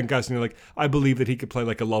look at Grant Gustin and you're like, I believe that he could play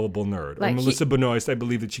like a lovable nerd. Like or Melissa Benoist, I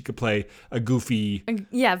believe that she could play a goofy,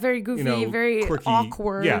 very goofy, very quirky,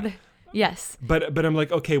 awkward. Yeah. Yes. But I'm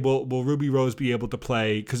like, okay, will Ruby Rose be able to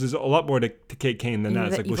play, because there's a lot more to Kate Kane than that.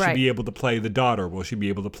 It's like, will she be able to play the daughter? Will she be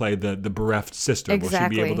able to play the bereft sister?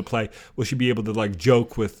 Exactly. Will she be able to like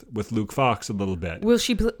joke with Luke Fox a little bit? Will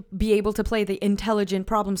she be able to play the intelligent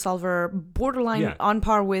problem solver, borderline on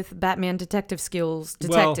par with Batman detective skills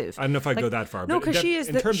detective? Well, I don't know if I'd go that far. No, because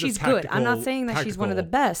she's good. I'm not saying that she's one of the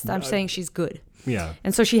best. I'm saying she's good. Yeah.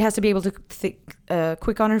 And so she has to be able to think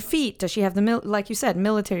quick on her feet. Does she have the, like you said,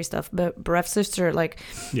 military stuff, but bereft sister, like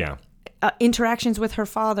interactions with her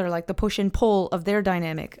father, like the push and pull of their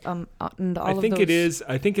dynamic, and all of those.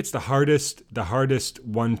 I think it's the hardest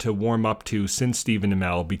one to warm up to since Stephen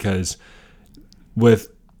Amell, because with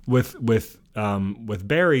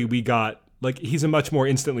Barry, we got, like, he's a much more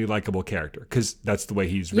instantly likable character because that's the way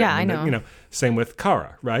he's written. Yeah, I know. You know, same with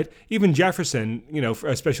Kara, right? Even Jefferson, you know,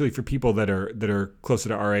 especially for people that are closer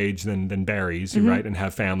to our age than Barry's, right, and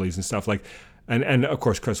have families and stuff like, and of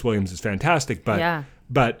course Chris Williams is fantastic,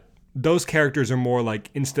 but those characters are more like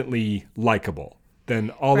instantly likable than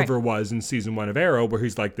Oliver was in season 1 of Arrow, where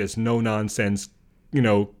he's like this no nonsense, you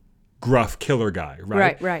know, gruff killer guy,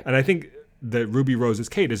 right? Right. And I think that Ruby Rose's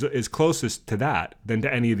Kate is closest to that than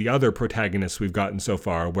to any of the other protagonists we've gotten so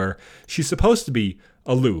far, where she's supposed to be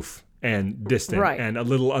aloof and distant and a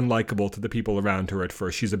little unlikable to the people around her at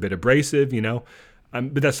first. She's a bit abrasive, you know,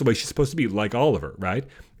 but that's the way she's supposed to be, like Oliver, right?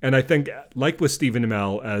 And I think, like with Stephen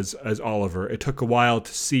Amell as Oliver, it took a while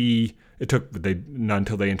to see. Not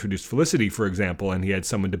until they introduced Felicity, for example, and he had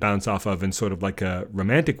someone to bounce off of in sort of like a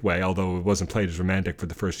romantic way, although it wasn't played as romantic for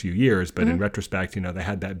the first few years. But in retrospect, you know, they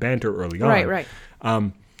had that banter early on. Right.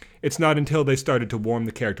 It's not until they started to warm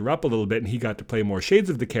the character up a little bit and he got to play more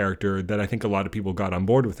shades of the character that I think a lot of people got on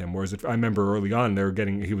board with him. Whereas I remember early on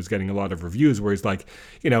he was getting a lot of reviews where he's like,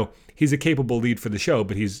 you know, he's a capable lead for the show,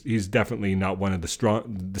 but he's definitely not one of the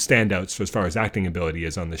standouts as far as acting ability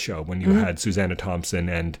is on the show. When you had Susanna Thompson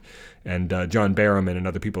and John Barrowman and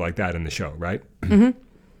other people like that in the show, right? And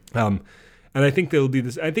I think there'll be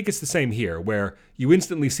this. I think it's the same here, where you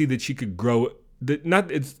instantly see that she could grow.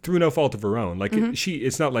 It's through no fault of her own. Like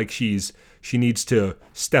it's not like she needs to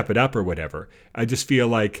step it up or whatever. I just feel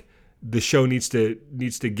like the show needs to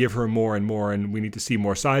give her more and more, and we need to see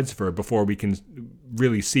more sides of her before we can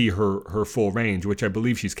really see her full range, which I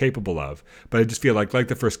believe she's capable of. But I just feel like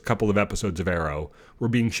the first couple of episodes of Arrow, we're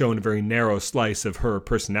being shown a very narrow slice of her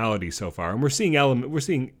personality so far, and we're seeing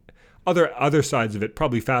other sides of it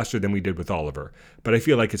probably faster than we did with Oliver. But I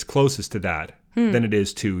feel like it's closest to that than it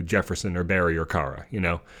is to Jefferson or Barry or Kara, you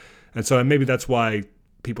know? And so maybe that's why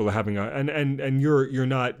people are having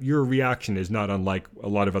your reaction is not unlike a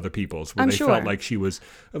lot of other people's, where felt like she was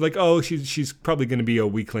like, oh, she's probably going to be a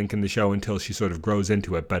weak link in the show until she sort of grows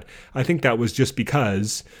into it. But I think that was just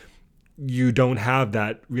because you don't have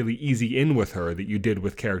that really easy in with her that you did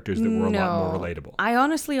with characters that were a lot more relatable. I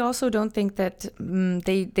honestly also don't think that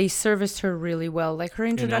they serviced her really well. Like her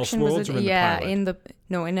introduction was in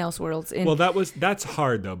Elseworlds. That's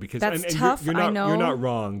hard though, because that's tough. You're not, I know. You're not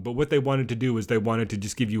wrong, but what they wanted to do is they wanted to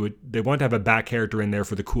just give you they wanted to have a back character in there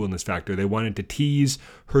for the coolness factor. They wanted to tease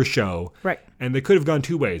her show, right? And they could have gone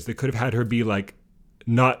two ways. They could have had her be like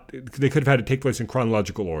they could have had it take place in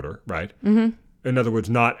chronological order, right? Mm-hmm. In other words,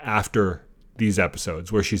 not after these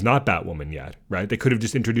episodes where she's not Batwoman yet, right? They could have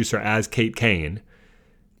just introduced her as Kate Kane,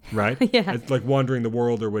 right? Yeah. As, like wandering the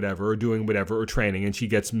world or whatever, or doing whatever, or training, and she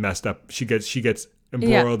gets messed up. She gets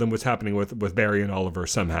embroiled in what's happening with Barry and Oliver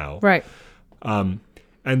somehow. Right.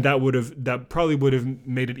 And that probably would have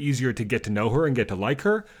made it easier to get to know her and get to like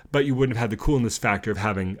her, but you wouldn't have had the coolness factor of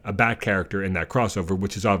having a Bat character in that crossover,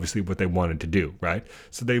 which is obviously what they wanted to do, right?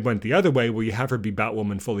 So they went the other way, where you have her be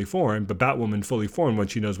Batwoman fully formed, but Batwoman fully formed, when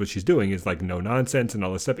she knows what she's doing, is like no nonsense and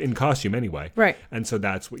all this stuff in costume anyway. Right. And so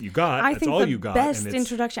that's what you got. I that's think all the you got. Best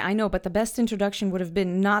introduction, I know, but the best introduction would have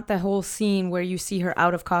been not the whole scene where you see her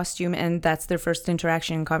out of costume and that's their first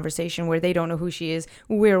interaction and conversation, where they don't know who she is.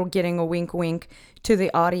 We're getting a wink wink to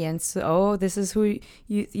the audience. Oh, this is who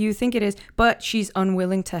you think it is, but she's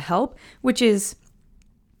unwilling to help, which is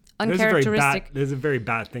uncharacteristic. There's a very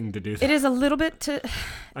bad thing to do. It is a little bit to.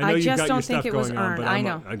 I just don't think it was earned. I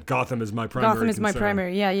know. Gotham is my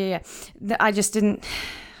primary. Yeah. I just didn't.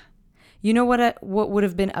 You know what would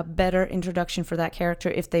have been a better introduction for that character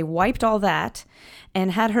if they wiped all that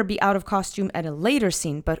and had her be out of costume at a later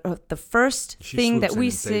scene. But the first thing that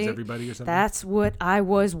we see, that's what I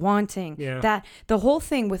was wanting. Yeah. That the whole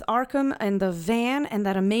thing with Arkham and the van and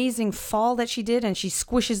that amazing fall that she did, and she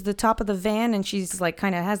squishes the top of the van and she's like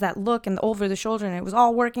kind of has that look and over the shoulder, and it was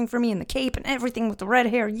all working for me, and the cape and everything with the red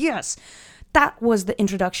hair. Yes. That was the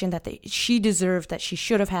introduction that she deserved, that she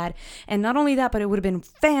should have had. And not only that, but it would have been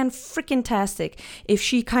fan-freaking-tastic if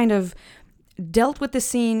she kind of dealt with the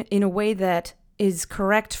scene in a way that is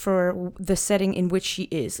correct for the setting in which she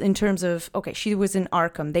is. In terms of, okay, she was in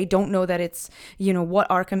Arkham. They don't know that it's, what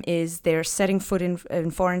Arkham is. They're setting foot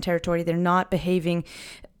in foreign territory. They're not behaving...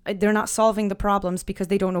 They're not solving the problems because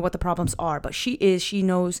they don't know what the problems are. But she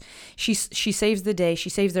knows, she saves the day, she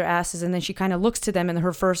saves their asses, and then she kind of looks to them, and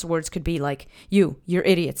her first words could be like, you're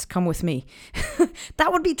idiots, come with me.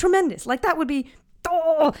 That would be tremendous. Like, that would be,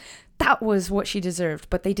 that was what she deserved,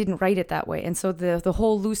 but they didn't write it that way. And so the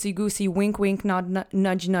whole loosey-goosey, wink-wink,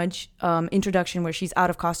 nudge-nudge introduction where she's out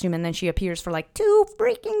of costume and then she appears for like 2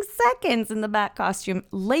 freaking seconds in the back costume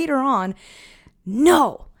later on,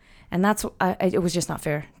 no. And that's it was just not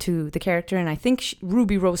fair to the character. And I think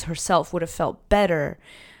Ruby Rose herself would have felt better.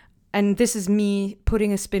 And this is me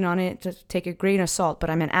putting a spin on it to take a grain of salt, but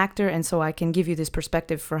I'm an actor, and so I can give you this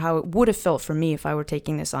perspective for how it would have felt for me if I were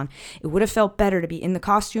taking this on. It would have felt better to be in the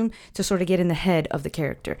costume to sort of get in the head of the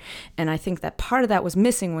character. And I think that part of that was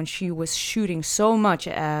missing when she was shooting so much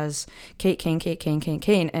as Kate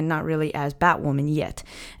Kane, and not really as Batwoman yet.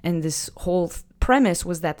 And this whole premise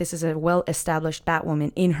was that this is a well-established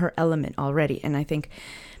Batwoman in her element already. And I think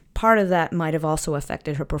part of that might have also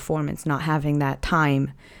affected her performance, not having that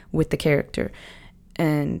time with the character.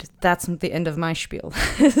 And that's the end of my spiel.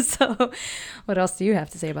 So what else do you have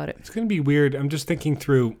to say about it? It's going to be weird. I'm just thinking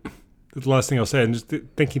through, the last thing I'll say, I'm just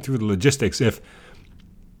thinking through the logistics. If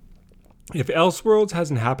Elseworlds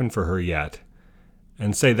hasn't happened for her yet,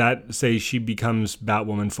 and say she becomes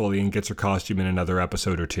Batwoman fully and gets her costume in another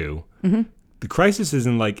episode or 2, mm-hmm. The Crisis is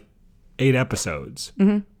in like 8 episodes.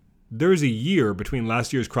 Mm-hmm. There's a year between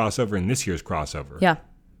last year's crossover and this year's crossover. Yeah.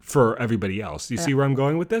 For everybody else. You see where I'm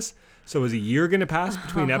going with this? So is a year going to pass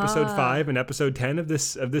between episode 5 and episode 10 of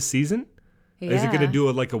this season? Yeah. Is it going to do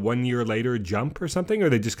a 1 year later jump or something? Or are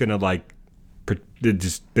they just going to they're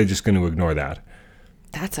just going to ignore that?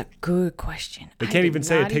 That's a good question. They can't even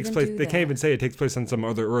say it takes place. They can't even say it takes place on some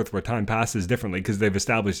other Earth where time passes differently because they've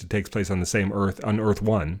established it takes place on the same Earth, on Earth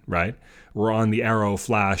 1, right? We're on the Arrow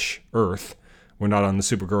Flash Earth. We're not on the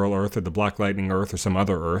Supergirl Earth or the Black Lightning Earth or some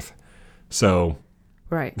other Earth. So,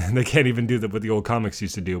 right. They can't even do what the old comics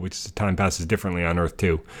used to do, which is time passes differently on Earth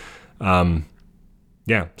 2.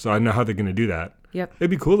 Yeah, so I don't know how they're going to do that. Yep.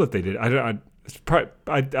 It'd be cool if they did. I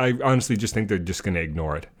honestly just think they're just going to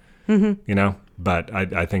ignore it. Mm-hmm. But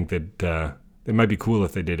I think that it might be cool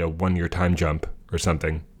if they did a 1 year time jump or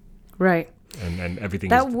something. Right. And everything.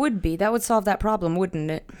 That would solve that problem, wouldn't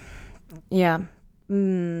it? Yeah.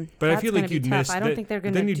 But I feel like you'd miss. I don't think they're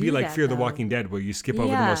going to. Then you'd be like that, Fear the Walking Dead, where you skip over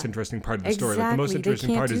the most interesting part of the story. Like the most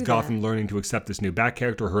interesting part is Gotham learning to accept this new Bat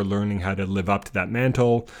character, her learning how to live up to that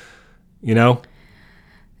mantle.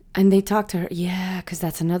 And they talked to her, because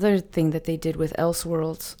that's another thing that they did with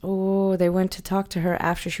Elseworlds. Oh, they went to talk to her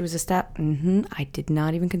after she was I did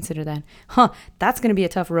not even consider that. That's going to be a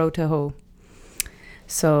tough road to hoe.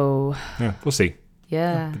 So. Yeah, we'll see.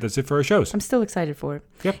 Yeah. But that's it for our shows. I'm still excited for it.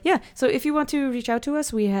 Yep. Yeah. So if you want to reach out to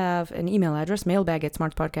us, we have an email address,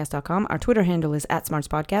 mailbag@smartspodcast.com. Our Twitter handle is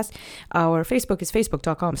 @smartspodcast. Our Facebook is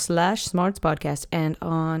facebook.com/smartspodcast. And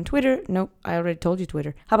on Twitter, nope, I already told you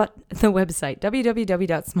Twitter. How about the website,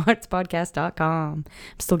 www.smartspodcast.com.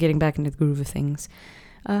 I'm still getting back into the groove of things.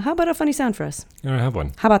 How about a funny sound for us? I don't have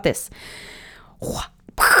one. How about this?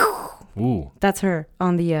 Ooh. That's her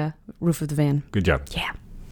on the roof of the van. Good job. Yeah.